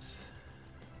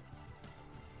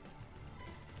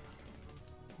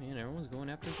 Man, everyone's going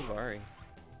after Gibari.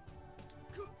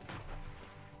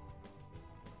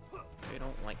 They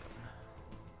don't like him.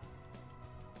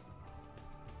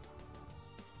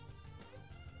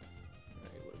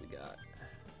 Alright, what do we got?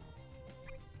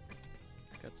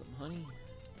 Got some honey.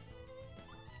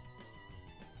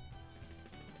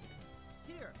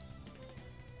 Here.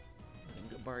 I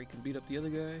think Gibari can beat up the other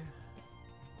guy.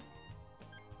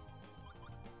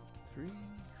 3,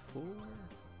 4,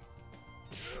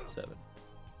 7.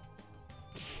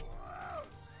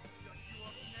 Shut you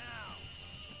up now.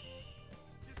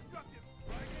 Destructive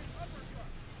dragon uppercut.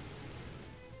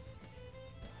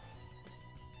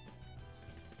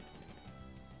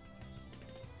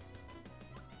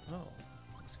 Oh,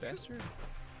 it's faster? Is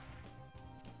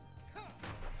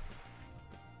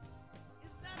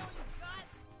that all you got?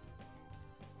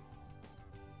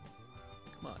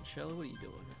 Come on, Shella, what are you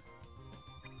doing?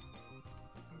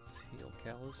 Let's heal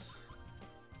Kalas.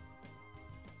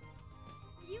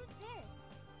 Use this.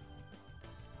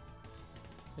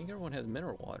 I think everyone has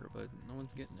mineral water, but no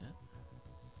one's getting it.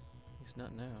 At least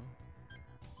not now.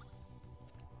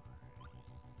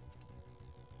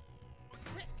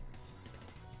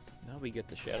 Now we get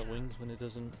the Shadow Wings when it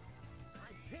doesn't I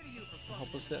pity you for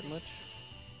help us that much.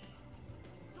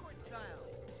 Sword style.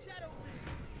 Shadow wing.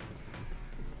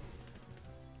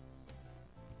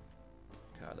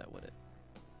 God, that would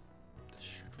have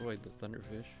destroyed the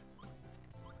Thunderfish.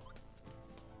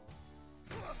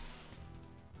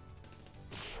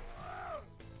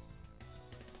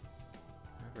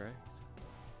 Alright.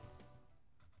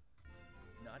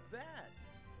 Not bad.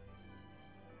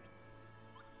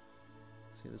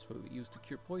 See, this is what we use to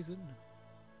cure poison.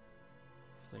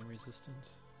 Flame resistant.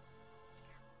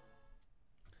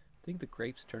 I think the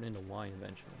grapes turn into wine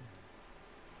eventually.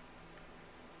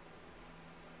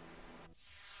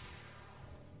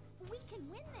 We can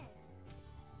win this.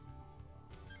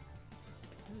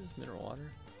 This is mineral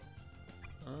water.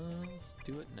 Let's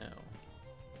do it now.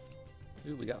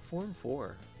 Ooh, we got 4 and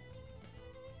 4.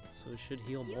 So it should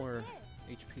heal Use more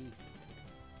this. HP.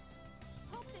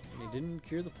 Hope this And helps. it didn't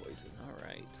cure the poison.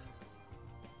 Alright.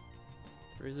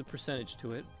 There is a percentage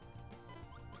to it.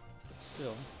 But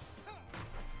still. Is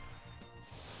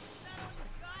that all you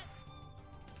got?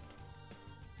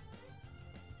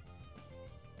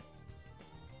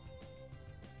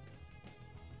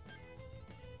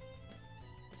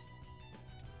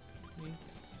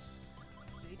 Thanks.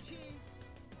 Say cheese.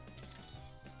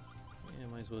 Yeah,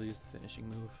 might as well use the finishing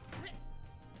move.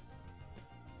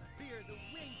 Fear the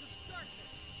wings of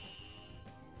darkness.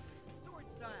 Sword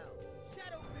style.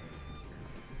 Shadow wing.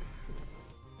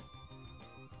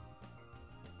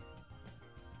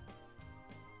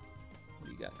 What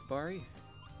do you got, Gibari?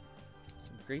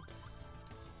 Some grapes.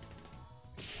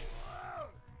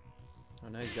 Oh,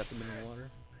 now he's got the mineral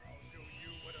water. I'll show you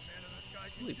what a man in the sky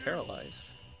can Really do. paralyzed.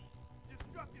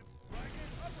 Destructive dragon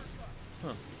uppercut.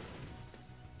 Huh.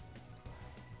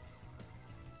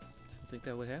 Didn't think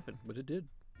that would happen, but it did.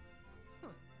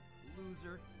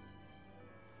 Loser.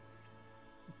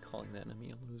 Calling that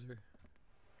enemy a loser.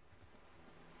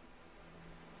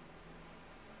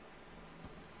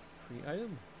 Free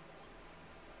item.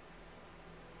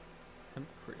 Hemp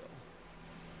creel.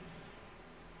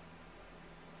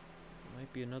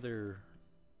 Might be another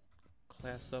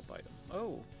class up item.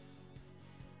 Oh!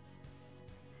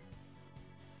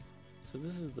 So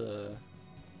this is the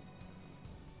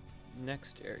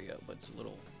next area, but it's a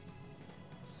little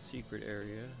secret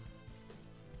area.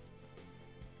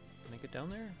 Can I get down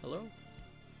there? Hello?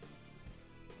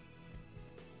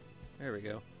 There we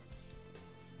go.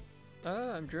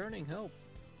 Ah, I'm drowning, help!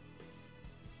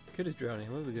 Kid is drowning,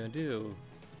 what are we gonna do?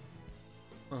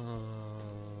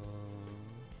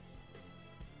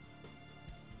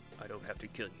 I don't have to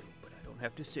kill you, but I don't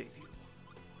have to save you.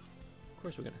 Of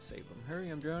course we're gonna save him. Hurry,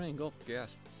 I'm drowning, gulp,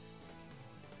 gasp.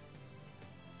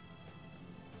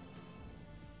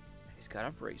 He's got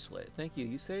a bracelet. Thank you,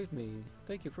 you saved me.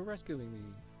 Thank you for rescuing me.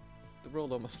 The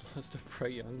world almost lost a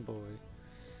bright young boy.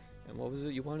 And what was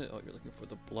it you wanted? Oh, you're looking for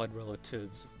the blood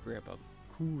relatives of Grandpa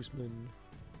Kuzman.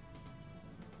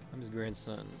 I'm his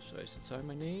grandson. Should I sign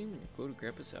my name and go to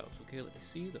Grandpa's house? Okay, let me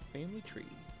see the family tree.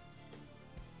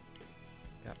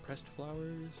 Got pressed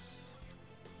flowers.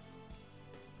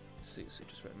 Let's see, so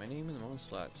just write my name in the wrong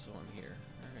slot, so I'm here.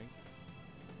 Alright.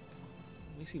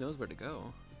 At least he knows where to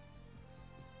go.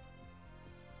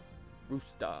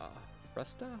 Rusta?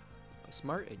 A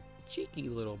smart and cheeky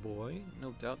little boy.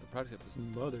 No doubt the product of his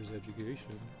mother's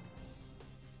education.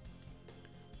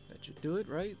 That should do it,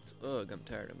 right? Ugh, I'm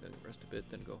tired. I'm gonna rest a bit,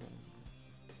 then go home.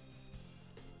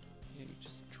 Yeah, you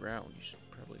just drowned. You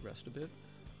should probably rest a bit.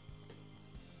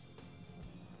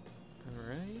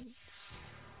 Alright.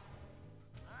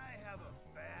 I have a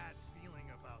bad feeling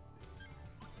about this.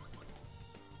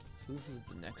 So this is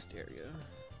the next area.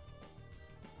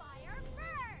 Fire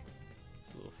first!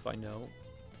 So we'll find out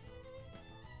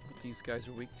what these guys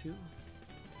are weak to.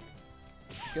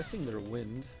 I'm guessing they're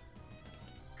wind.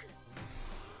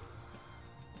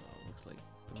 Oh, looks like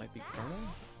there might be chrono?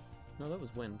 No, that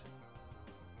was wind.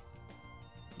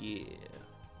 Yeah.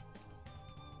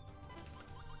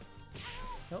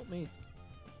 Help me.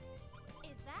 Is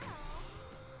that all?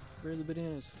 Where are the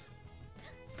bananas?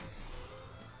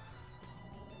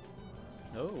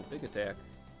 Oh, big attack.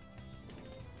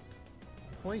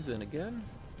 Poison again?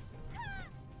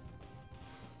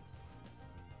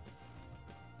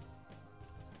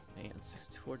 Man,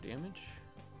 64 damage?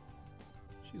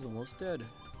 She's almost dead.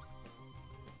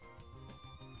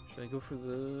 Should I go for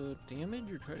the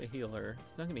damage or try to heal her?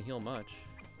 It's not gonna heal much.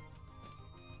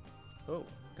 Oh,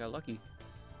 got lucky.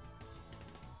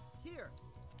 Here,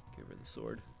 Give her the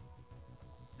sword.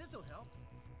 this'll help.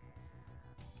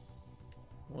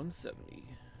 170.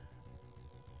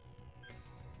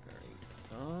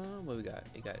 Alright, what we got?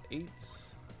 We got 8,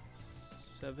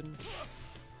 7.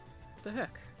 What the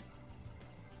heck?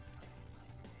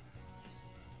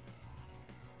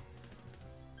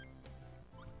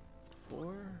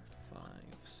 Four, 5,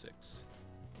 6.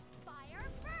 Fire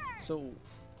first! So,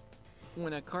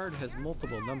 when a card has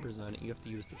multiple numbers on it, you have to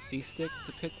use the C stick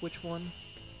to pick which one.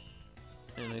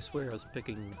 And I swear I was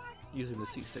using the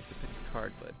C stick to pick the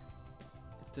card, but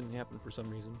it didn't happen for some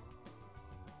reason.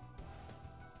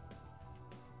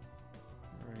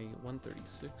 Alright,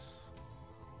 136.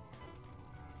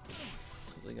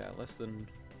 So they got less than,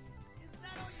 Is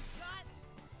that all you got?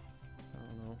 I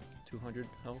don't know, 200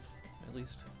 health at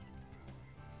least.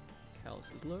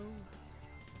 Kalas is low.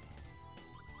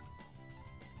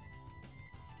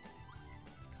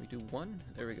 Can we do 1?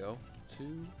 There we go.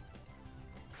 2,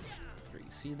 3.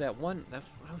 See that 1? That's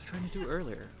what I was trying to do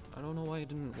earlier. I don't know why it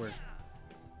didn't work.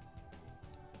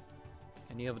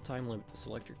 And you have a time limit to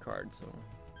select your card, so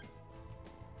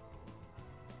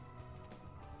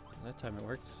that time it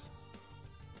worked.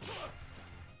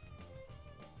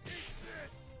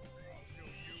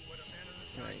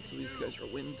 Alright, so these guys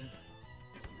are wind.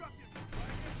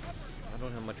 I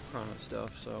don't have much chrono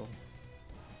stuff, so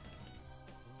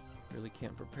really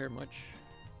can't prepare much.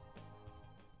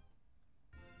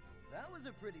 That was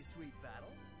a pretty sweet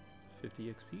battle. 50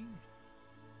 XP.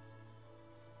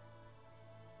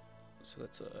 So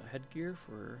that's a headgear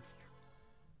for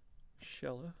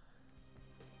Xelha.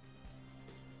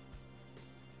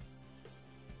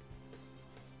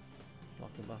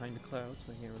 Walking behind the clouds,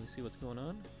 so I can't really see what's going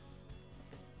on.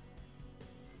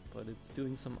 But it's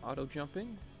doing some auto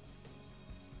jumping.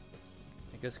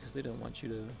 I guess because they don't want you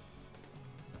to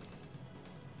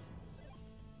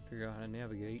figure out how to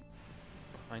navigate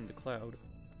behind the cloud.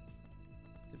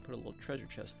 They put a little treasure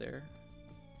chest there.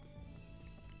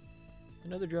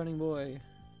 Another drowning boy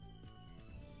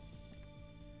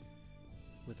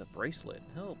with a bracelet.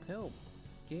 Help, help.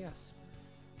 Gasp.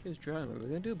 Kid's drowning. What are we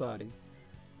gonna do, buddy?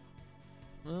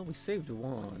 Well, we saved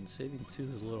 1. Saving 2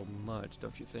 is a little much,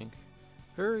 don't you think?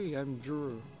 Hurry, I'm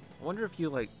Drew. I wonder if you,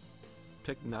 like,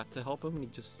 pick not to help him and he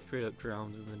just straight up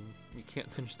drowns and then you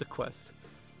can't finish the quest.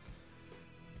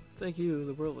 Thank you,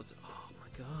 the world was... Oh my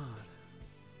god.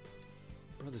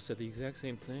 Brother said the exact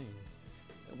same thing.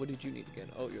 What did you need again?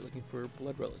 Oh, you're looking for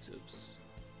blood relatives.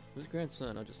 Whose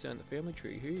grandson? I'll just stand the family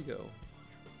tree. Here you go.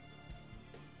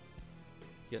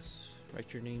 Yes,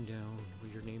 write your name down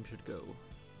where your name should go.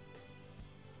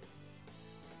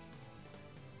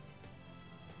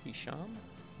 Hisham?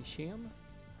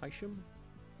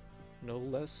 No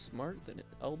less smart than an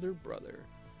elder brother,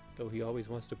 though he always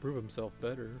wants to prove himself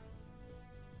better.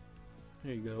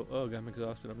 There you go. Ugh, I'm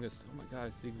exhausted. Oh my god,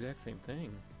 it's the exact same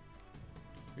thing.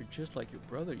 You're just like your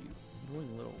brother, you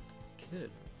annoying little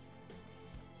kid.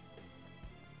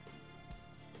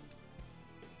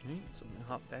 Alright, so I'm gonna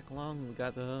hop back along. We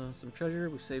got some treasure.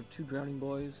 We saved 2 drowning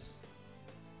boys.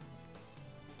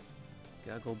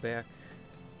 Gotta go back.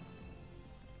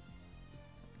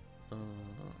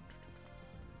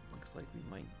 Looks like we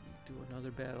might do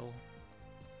another battle.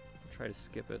 I'll try to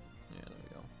skip it. Yeah, there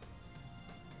we go.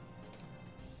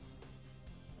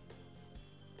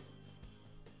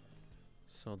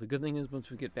 So the good thing is once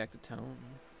we get back to town...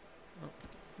 Oh,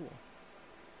 cool.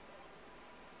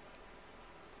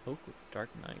 Oak of Dark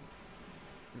Night.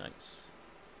 Nice.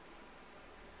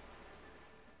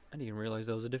 I didn't even realize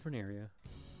that was a different area.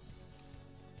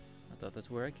 I thought that's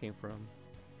where I came from.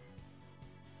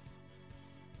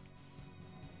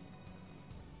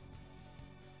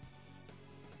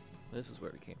 This is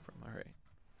where we came from, alright.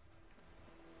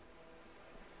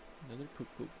 Another pook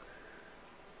pook.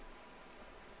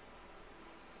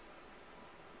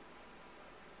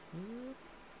 Yep.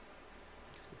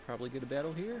 Guess we'll probably get a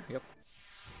battle here. Yep.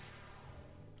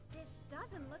 This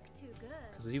doesn't look too good.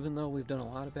 Because even though we've done a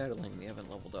lot of battling, we haven't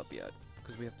leveled up yet.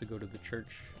 Because we have to go to the church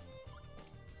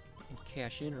and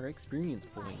cash in our experience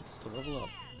points to level up.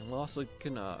 And we also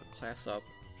can class up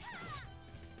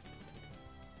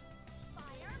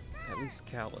at least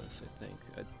Kalas, I think.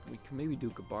 We can maybe do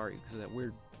Gibari because of that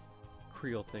weird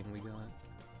Creole thing we got.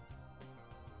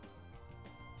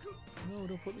 No,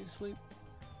 don't put me to sleep.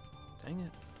 Dang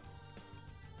it.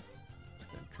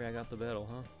 Just gonna drag out the battle,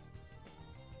 huh?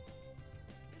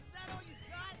 Is that all you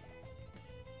got?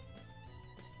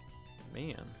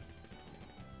 Man.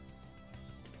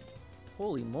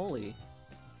 Holy moly.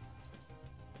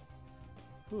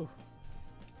 Whew.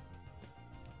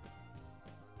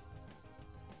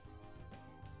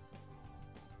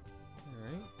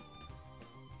 Alright.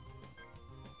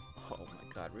 Oh my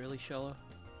god, really, Xelha?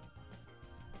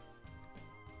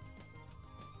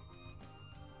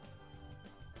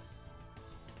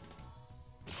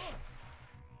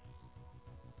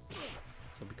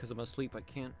 So because I'm asleep, I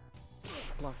can't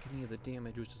block any of the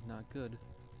damage, which is not good.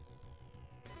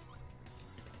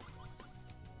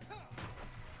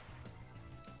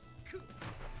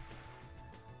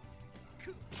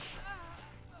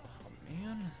 Oh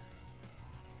man.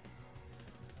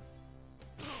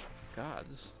 God,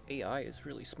 this AI is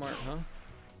really smart, huh?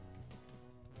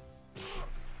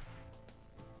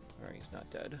 Alright, he's not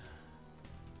dead.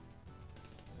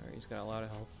 Alright, he's got a lot of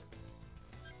health.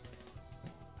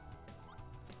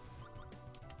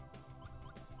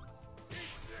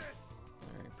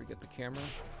 Alright, forget the camera.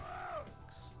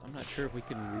 I'm not sure if we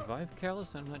can revive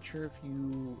Kalas. I'm not sure if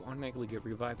you automatically get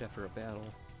revived after a battle.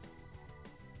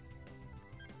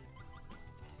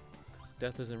 Because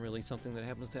death isn't really something that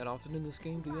happens that often in this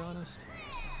game, to be honest.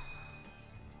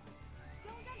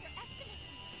 Don't underestimate me.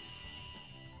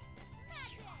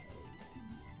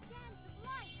 Dance of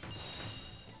light.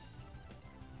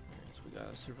 Alright, so we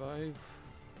gotta survive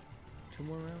 2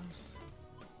 more rounds.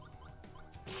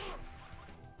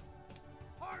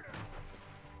 Harder!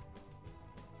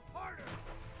 Harder!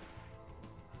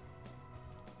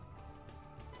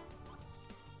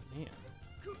 Man,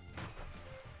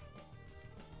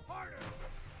 Harder!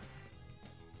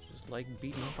 just like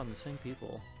beating up on the same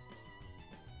people.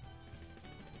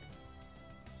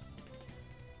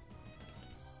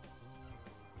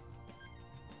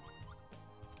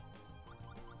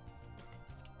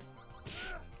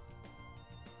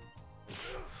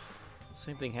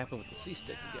 Same thing happened with the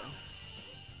C-stick again.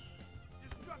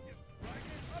 Destructive! Dragon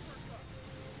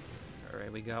uppercut!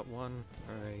 Alright, we got one.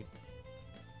 Alright.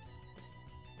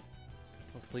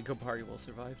 Hopefully Gibari will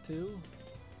survive too.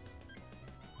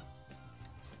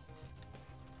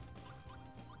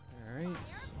 Alright,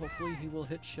 hopefully he will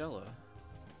hit Xelha.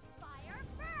 Fire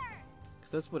first.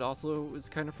 Because that's what also is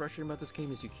kind of frustrating about this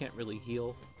game is you can't really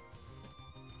heal.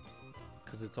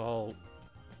 Because it's all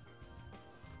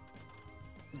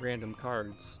random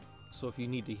cards. So if you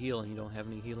need to heal and you don't have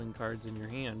any healing cards in your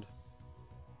hand,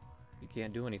 you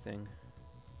can't do anything.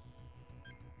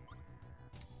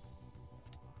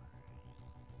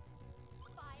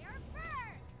 Fire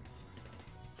first.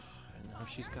 And now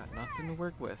she's got nothing to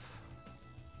work with.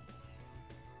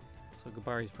 So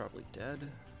Gibari's probably dead.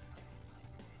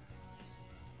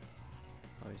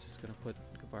 Oh, he's just gonna put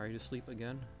Gibari to sleep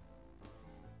again.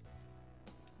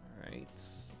 Alright.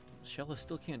 Xelha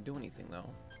still can't do anything though.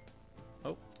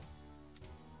 Oh.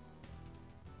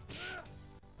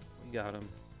 We got him.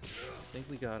 I think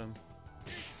we got him.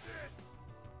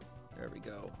 There we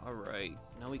go. Alright.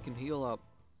 Now we can heal up.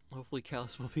 Hopefully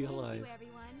Kalas will be alive. Thank you,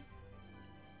 everyone.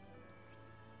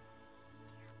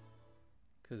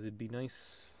 Because it'd be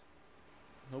nice.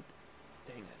 Nope.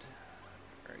 Dang it.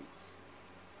 Alright.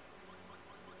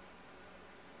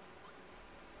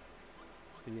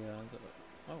 So yeah,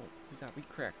 oh, we got wheat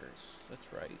crackers. That's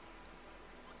right.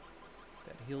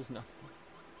 That heals nothing.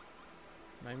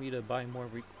 Remind me to buy more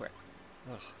wheat crackers.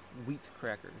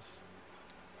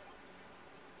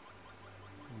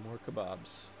 More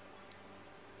kebabs.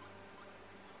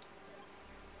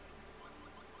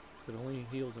 So it only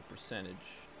heals a percentage.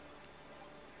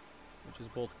 which is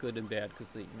both good and bad because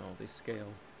they, you know, they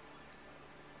scale.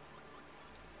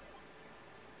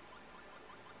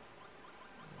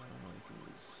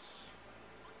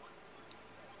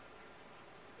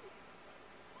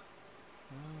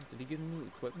 Did he get new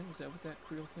equipment? Is that what that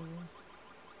creel thing was?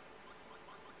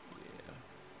 Yeah.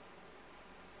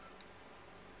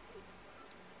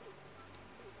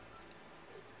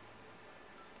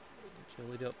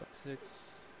 Jellied up by 6.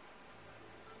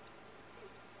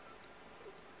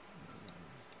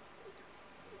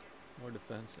 More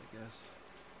defense, I guess.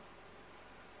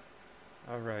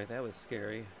 Alright, that was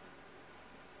scary.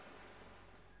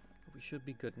 But we should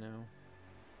be good now.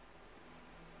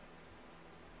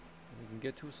 We can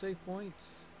get to a safe point.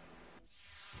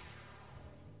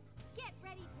 Get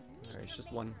ready to meet Alright, it's your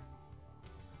just one. maker.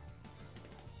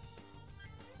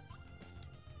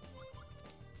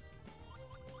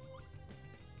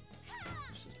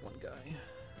 It's just one guy.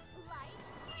 Light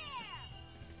here.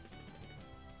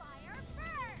 Fire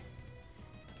first.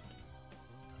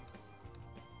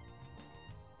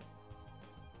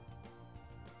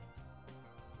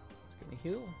 It's gonna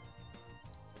heal.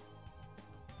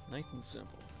 Nice and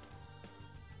simple.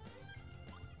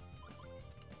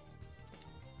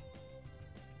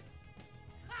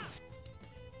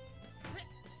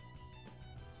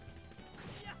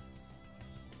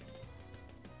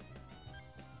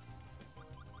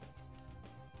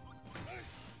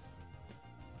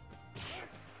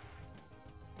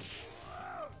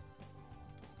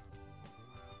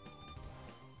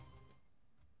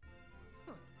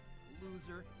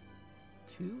 Loser.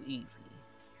 Too easy.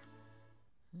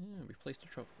 Yeah, replace the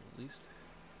trophy at least.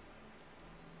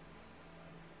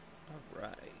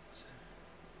 Alright.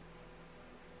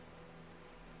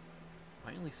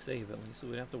 Finally save at least so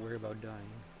we don't have to worry about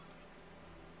dying.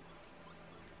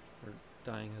 Or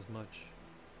dying as much.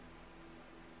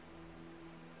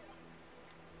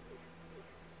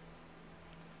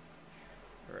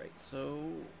 Alright, so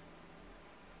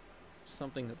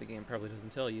something that the game probably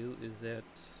doesn't tell you is that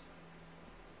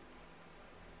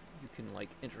you can like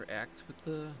interact with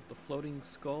the floating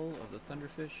skull of the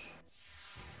thunderfish,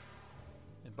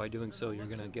 and by doing so you're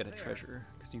gonna get a treasure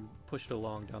because you push it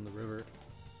along down the river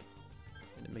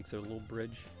and it makes a little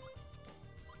bridge.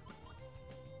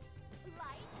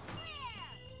 Light here.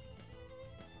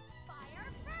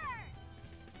 Fire first.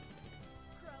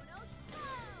 Chronos flow.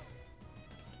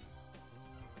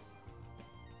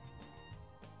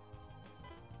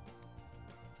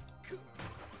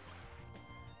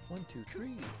 1, 2,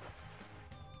 3. Is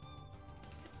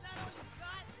that all you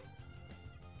got?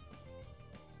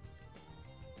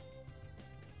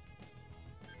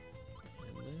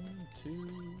 And then 2,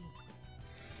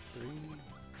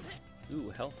 3. Ooh,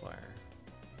 Hellfire.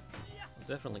 I'll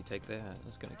definitely take that.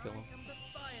 That's gonna kill him. I am the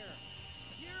fire.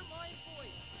 Hear my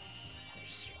voice.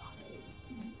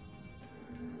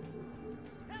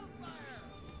 Hellfire!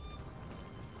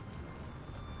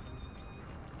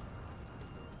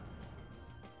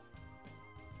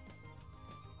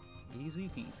 Easy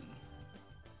peasy.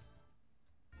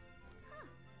 Huh.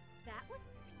 That one?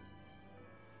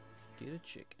 Get a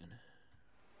chicken.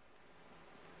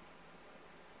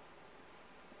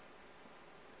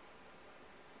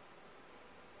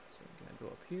 So I'm gonna go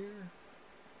up here.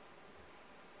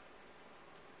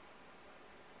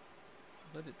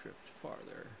 Let it drift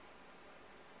farther.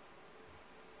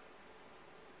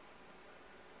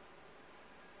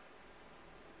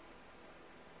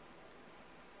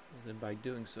 And then by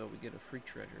doing so, we get a free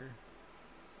treasure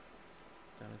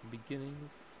down at the beginning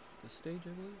of the stage, I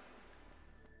believe.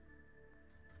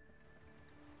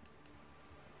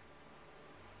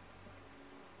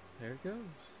 There it goes.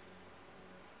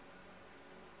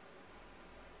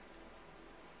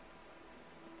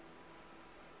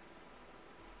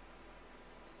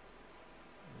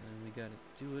 And we gotta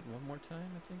do it one more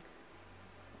time, I think.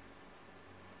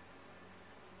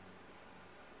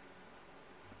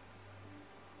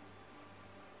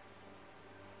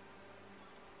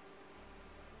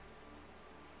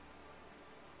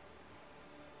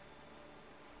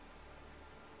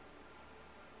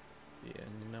 Yeah,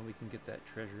 and now we can get that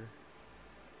treasure.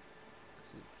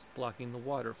 Because it's blocking the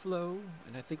water flow.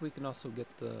 And I think we can also get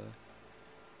the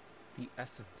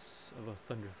essence of a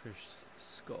thunderfish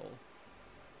skull.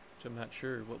 Which I'm not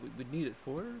sure what we would need it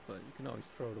for, but you can always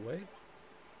throw it away.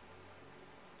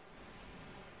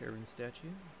 Heron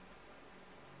statue.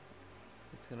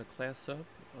 It's gonna class up.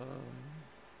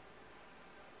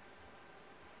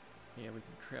 Yeah, we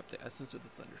can trap the essence of the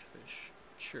thunderfish.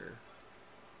 Sure.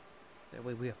 That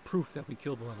way we have proof that we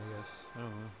killed one, I guess. I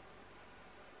don't know.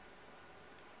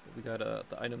 But we got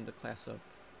the item to class up.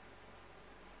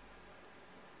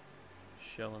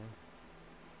 Xelha.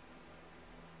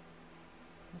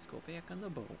 Let's go back on the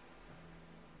boat.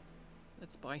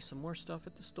 Let's buy some more stuff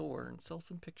at the store and sell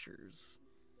some pictures.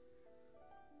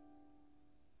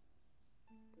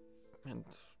 And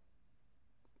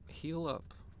heal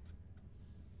up.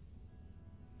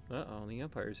 Uh-oh, the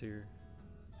Empire's here.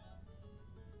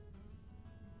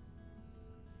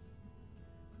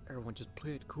 Everyone just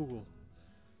play it cool.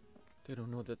 They don't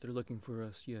know that they're looking for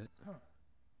us yet. Huh.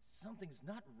 Something's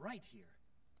not right here.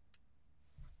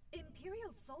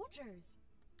 Imperial soldiers.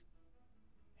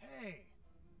 Hey,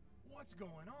 what's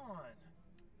going on?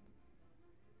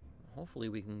 Hopefully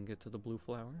we can get to the blue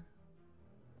flower.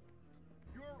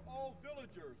 You're all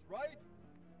villagers, right?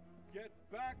 Get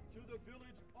back to the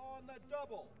village on the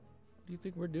double. What do you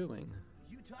think we're doing?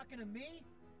 You talking to me?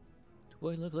 Do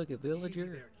I look like a Easy villager?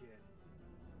 there, kid.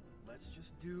 Let's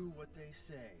just do what they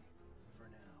say for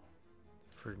now.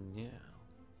 For now.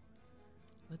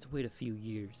 Let's wait a few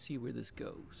years, see where this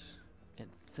goes. And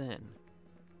then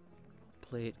we'll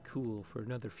play it cool for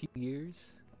another few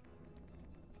years.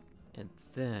 And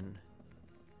then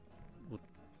we'll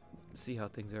see how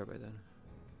things are by then.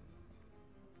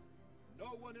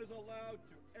 No one is allowed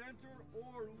to enter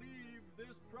or leave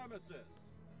this premises.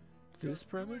 This Just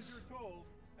premise? do as you're told,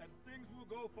 and things will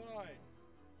go fine.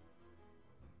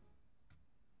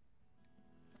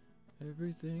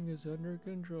 Everything is under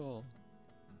control.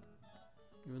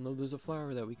 Even though there's a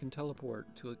flower that we can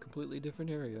teleport to a completely different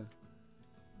area.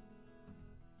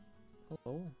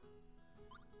 Hello?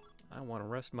 I want to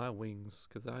rest my wings,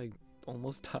 because I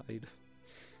almost died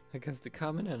against a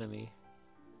common enemy.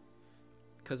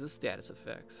 Because of status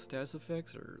effects. Status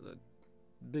effects are the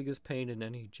biggest pain in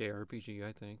any JRPG,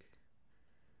 I think.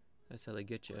 That's how they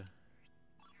get you.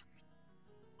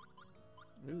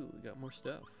 Ooh, we got more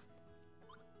stuff.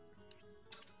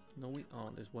 No wheat.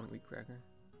 Oh, there's one wheat cracker.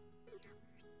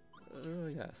 Oh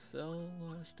yeah, sell a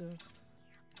lot of stuff.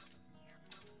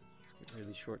 Get rid of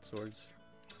these short swords.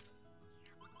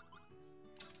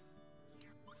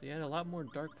 So you had a lot more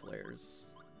dark flares,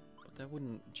 but that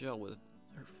wouldn't gel with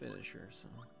her finisher, so.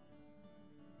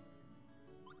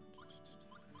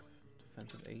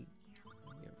 Defensive 8.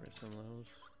 Get rid of some of those.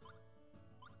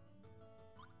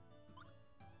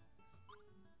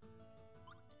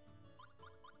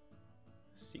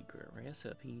 Secret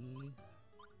recipe.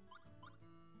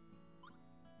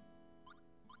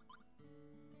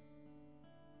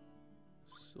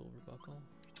 Silver buckle.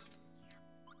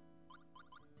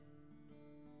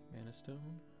 Mana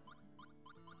stone.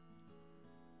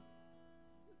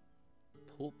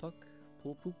 Pulpuck.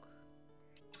 Pulpuk.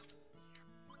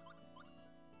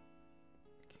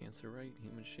 Cancerite.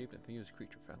 Human shaped amphibious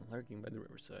creature found lurking by the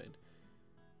riverside.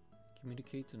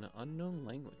 Communicates in an unknown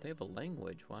language. They have a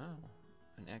language. Wow.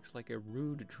 And acts like a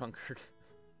rude drunkard.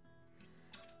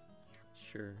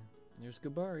 Sure. There's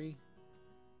Gibari.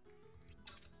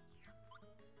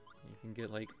 You can get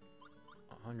like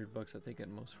 $100, I think, at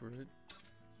most for it.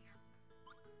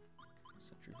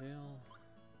 Set your veil.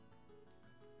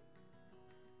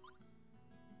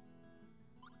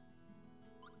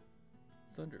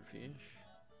 Thunderfish.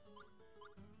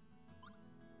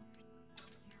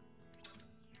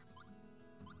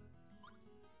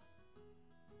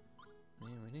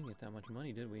 Man, we didn't get that much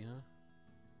money, did we, huh?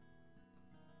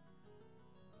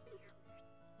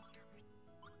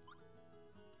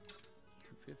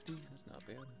 $250? That's not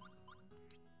bad.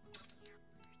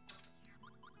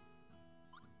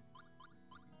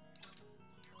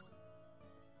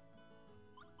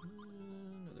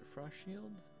 Another frost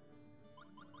shield.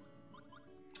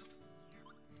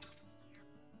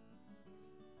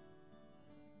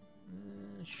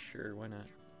 Sure, why not?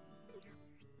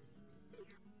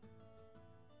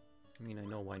 I mean, I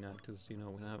know why not, because, you know,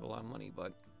 we don't have a lot of money,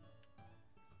 but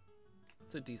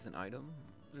it's a decent item.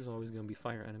 There's always going to be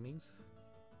fire enemies.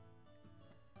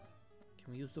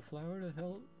 Can we use the flower to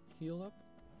heal up?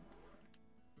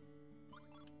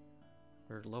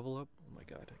 Or level up? Oh my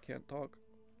god, I can't talk.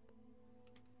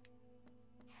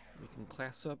 We can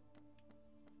class up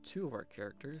 2 of our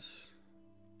characters.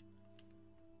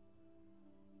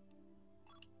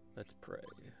 Let's pray.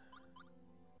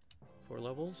 4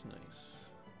 levels, nice.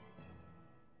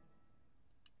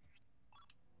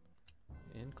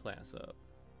 And class up.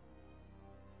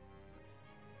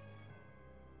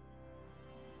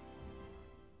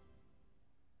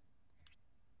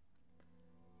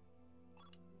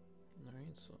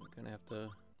 Alright, so I'm gonna have to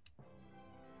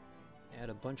add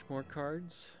a bunch more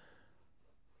cards.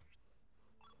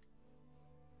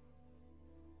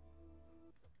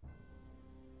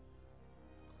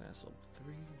 Class level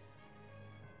 3.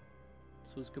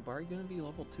 So is Gibari gonna be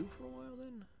level 2 for a while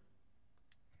then?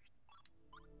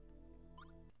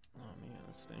 Oh man,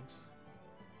 that stinks.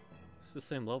 It's the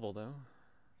same level though.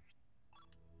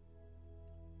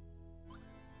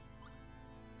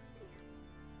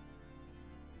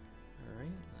 Alright,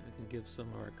 we can give some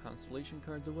of our constellation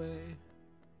cards away.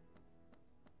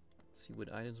 See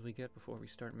what items we get before we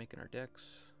start making our decks.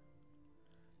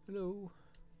 Hello.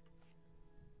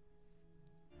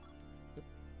 Yep.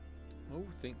 Oh,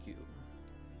 thank you.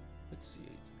 Let's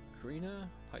see. Karina,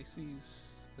 Pisces.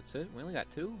 That's it? We only got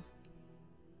 2?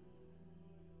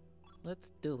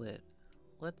 Let's do it.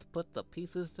 Let's put the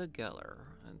pieces together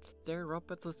and stare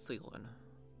up at the ceiling.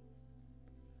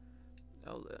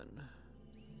 Now then.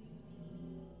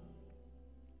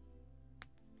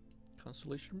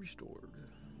 Constellation restored.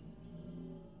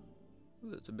 Ooh,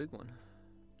 that's a big one.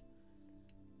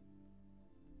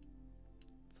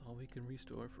 That's all we can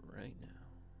restore for right now.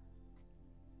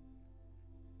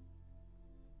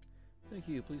 Thank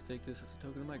you. Please take this as a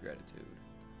token of my gratitude.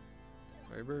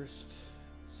 Fire burst.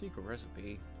 Secret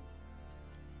recipe.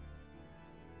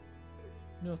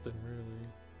 Nothing really.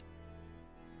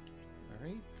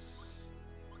 Alright.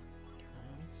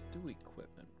 Let's do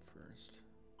equipment first.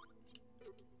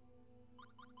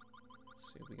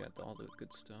 See if we got all the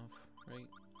good stuff, right?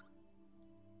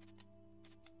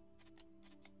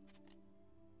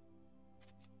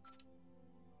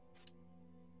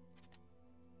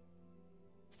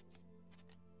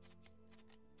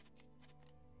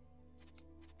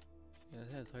 Yeah,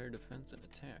 it has higher defense and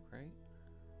attack, right?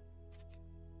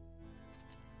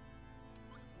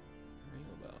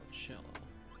 How about Xelha?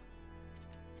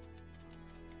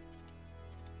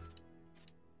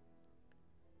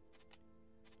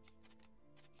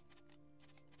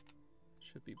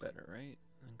 Should be better, right?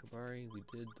 And Gibari, we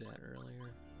did that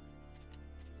earlier.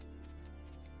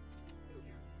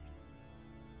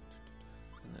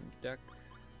 And then deck.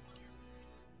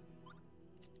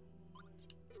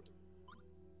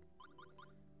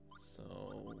 So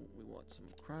we want some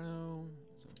chrono,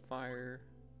 some fire.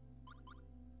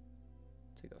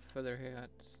 Take a feather hat.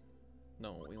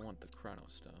 No, we want the chrono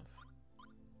stuff.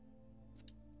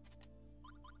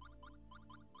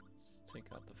 Let's take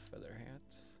out the feather hat.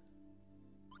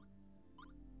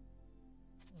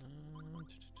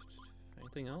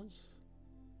 Anything else?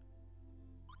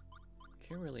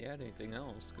 Can't really add anything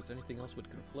else because anything else would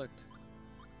conflict.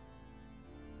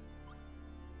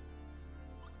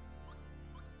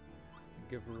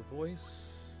 Give her a voice.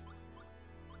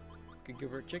 Could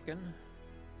give her a chicken.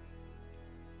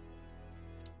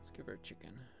 Let's give her a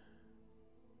chicken.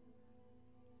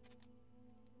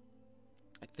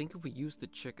 I think if we use the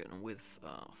chicken with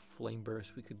flame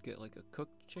burst, we could get like a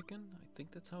cooked chicken. I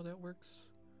think that's how that works.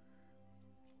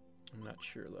 I'm not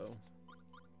sure though.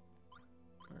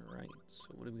 Alright, so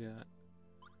what do we got?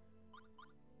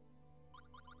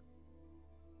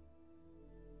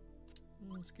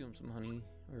 Let's give him some honey,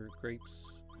 or grapes.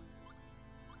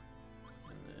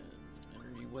 And then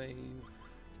energy wave,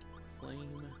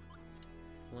 flame,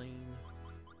 flame.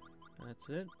 That's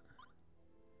it.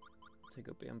 Take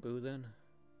a bamboo then.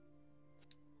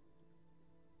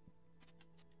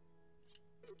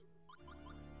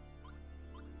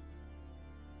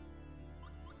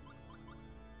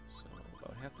 So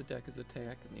about half the deck is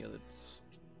attack, and the other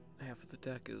half of the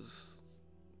deck is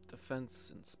defense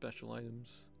and special items.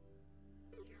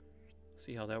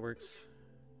 See how that works.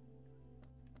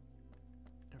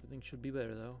 Everything should be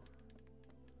better though.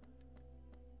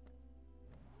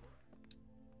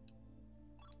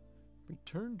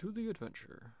 Return to the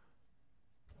adventure.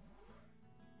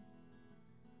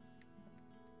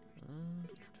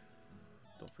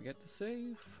 Don't forget to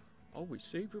save. Always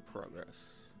save your progress.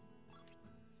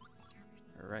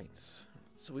 Alright.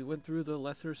 So we went through the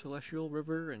Lesser Celestial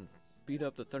River and beat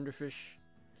up the Thunderfish.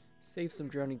 Saved some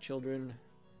drowning children.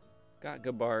 Got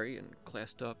Gibari and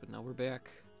classed up, and now we're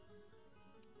back.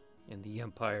 And the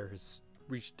Empire has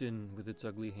reached in with its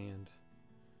ugly hand.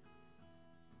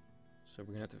 So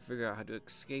we're gonna have to figure out how to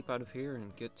escape out of here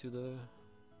and get to the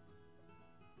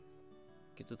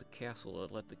castle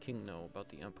and let the king know about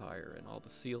the Empire and all the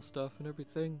seal stuff and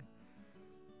everything.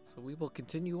 So we will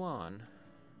continue on.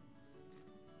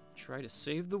 Try to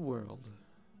save the world.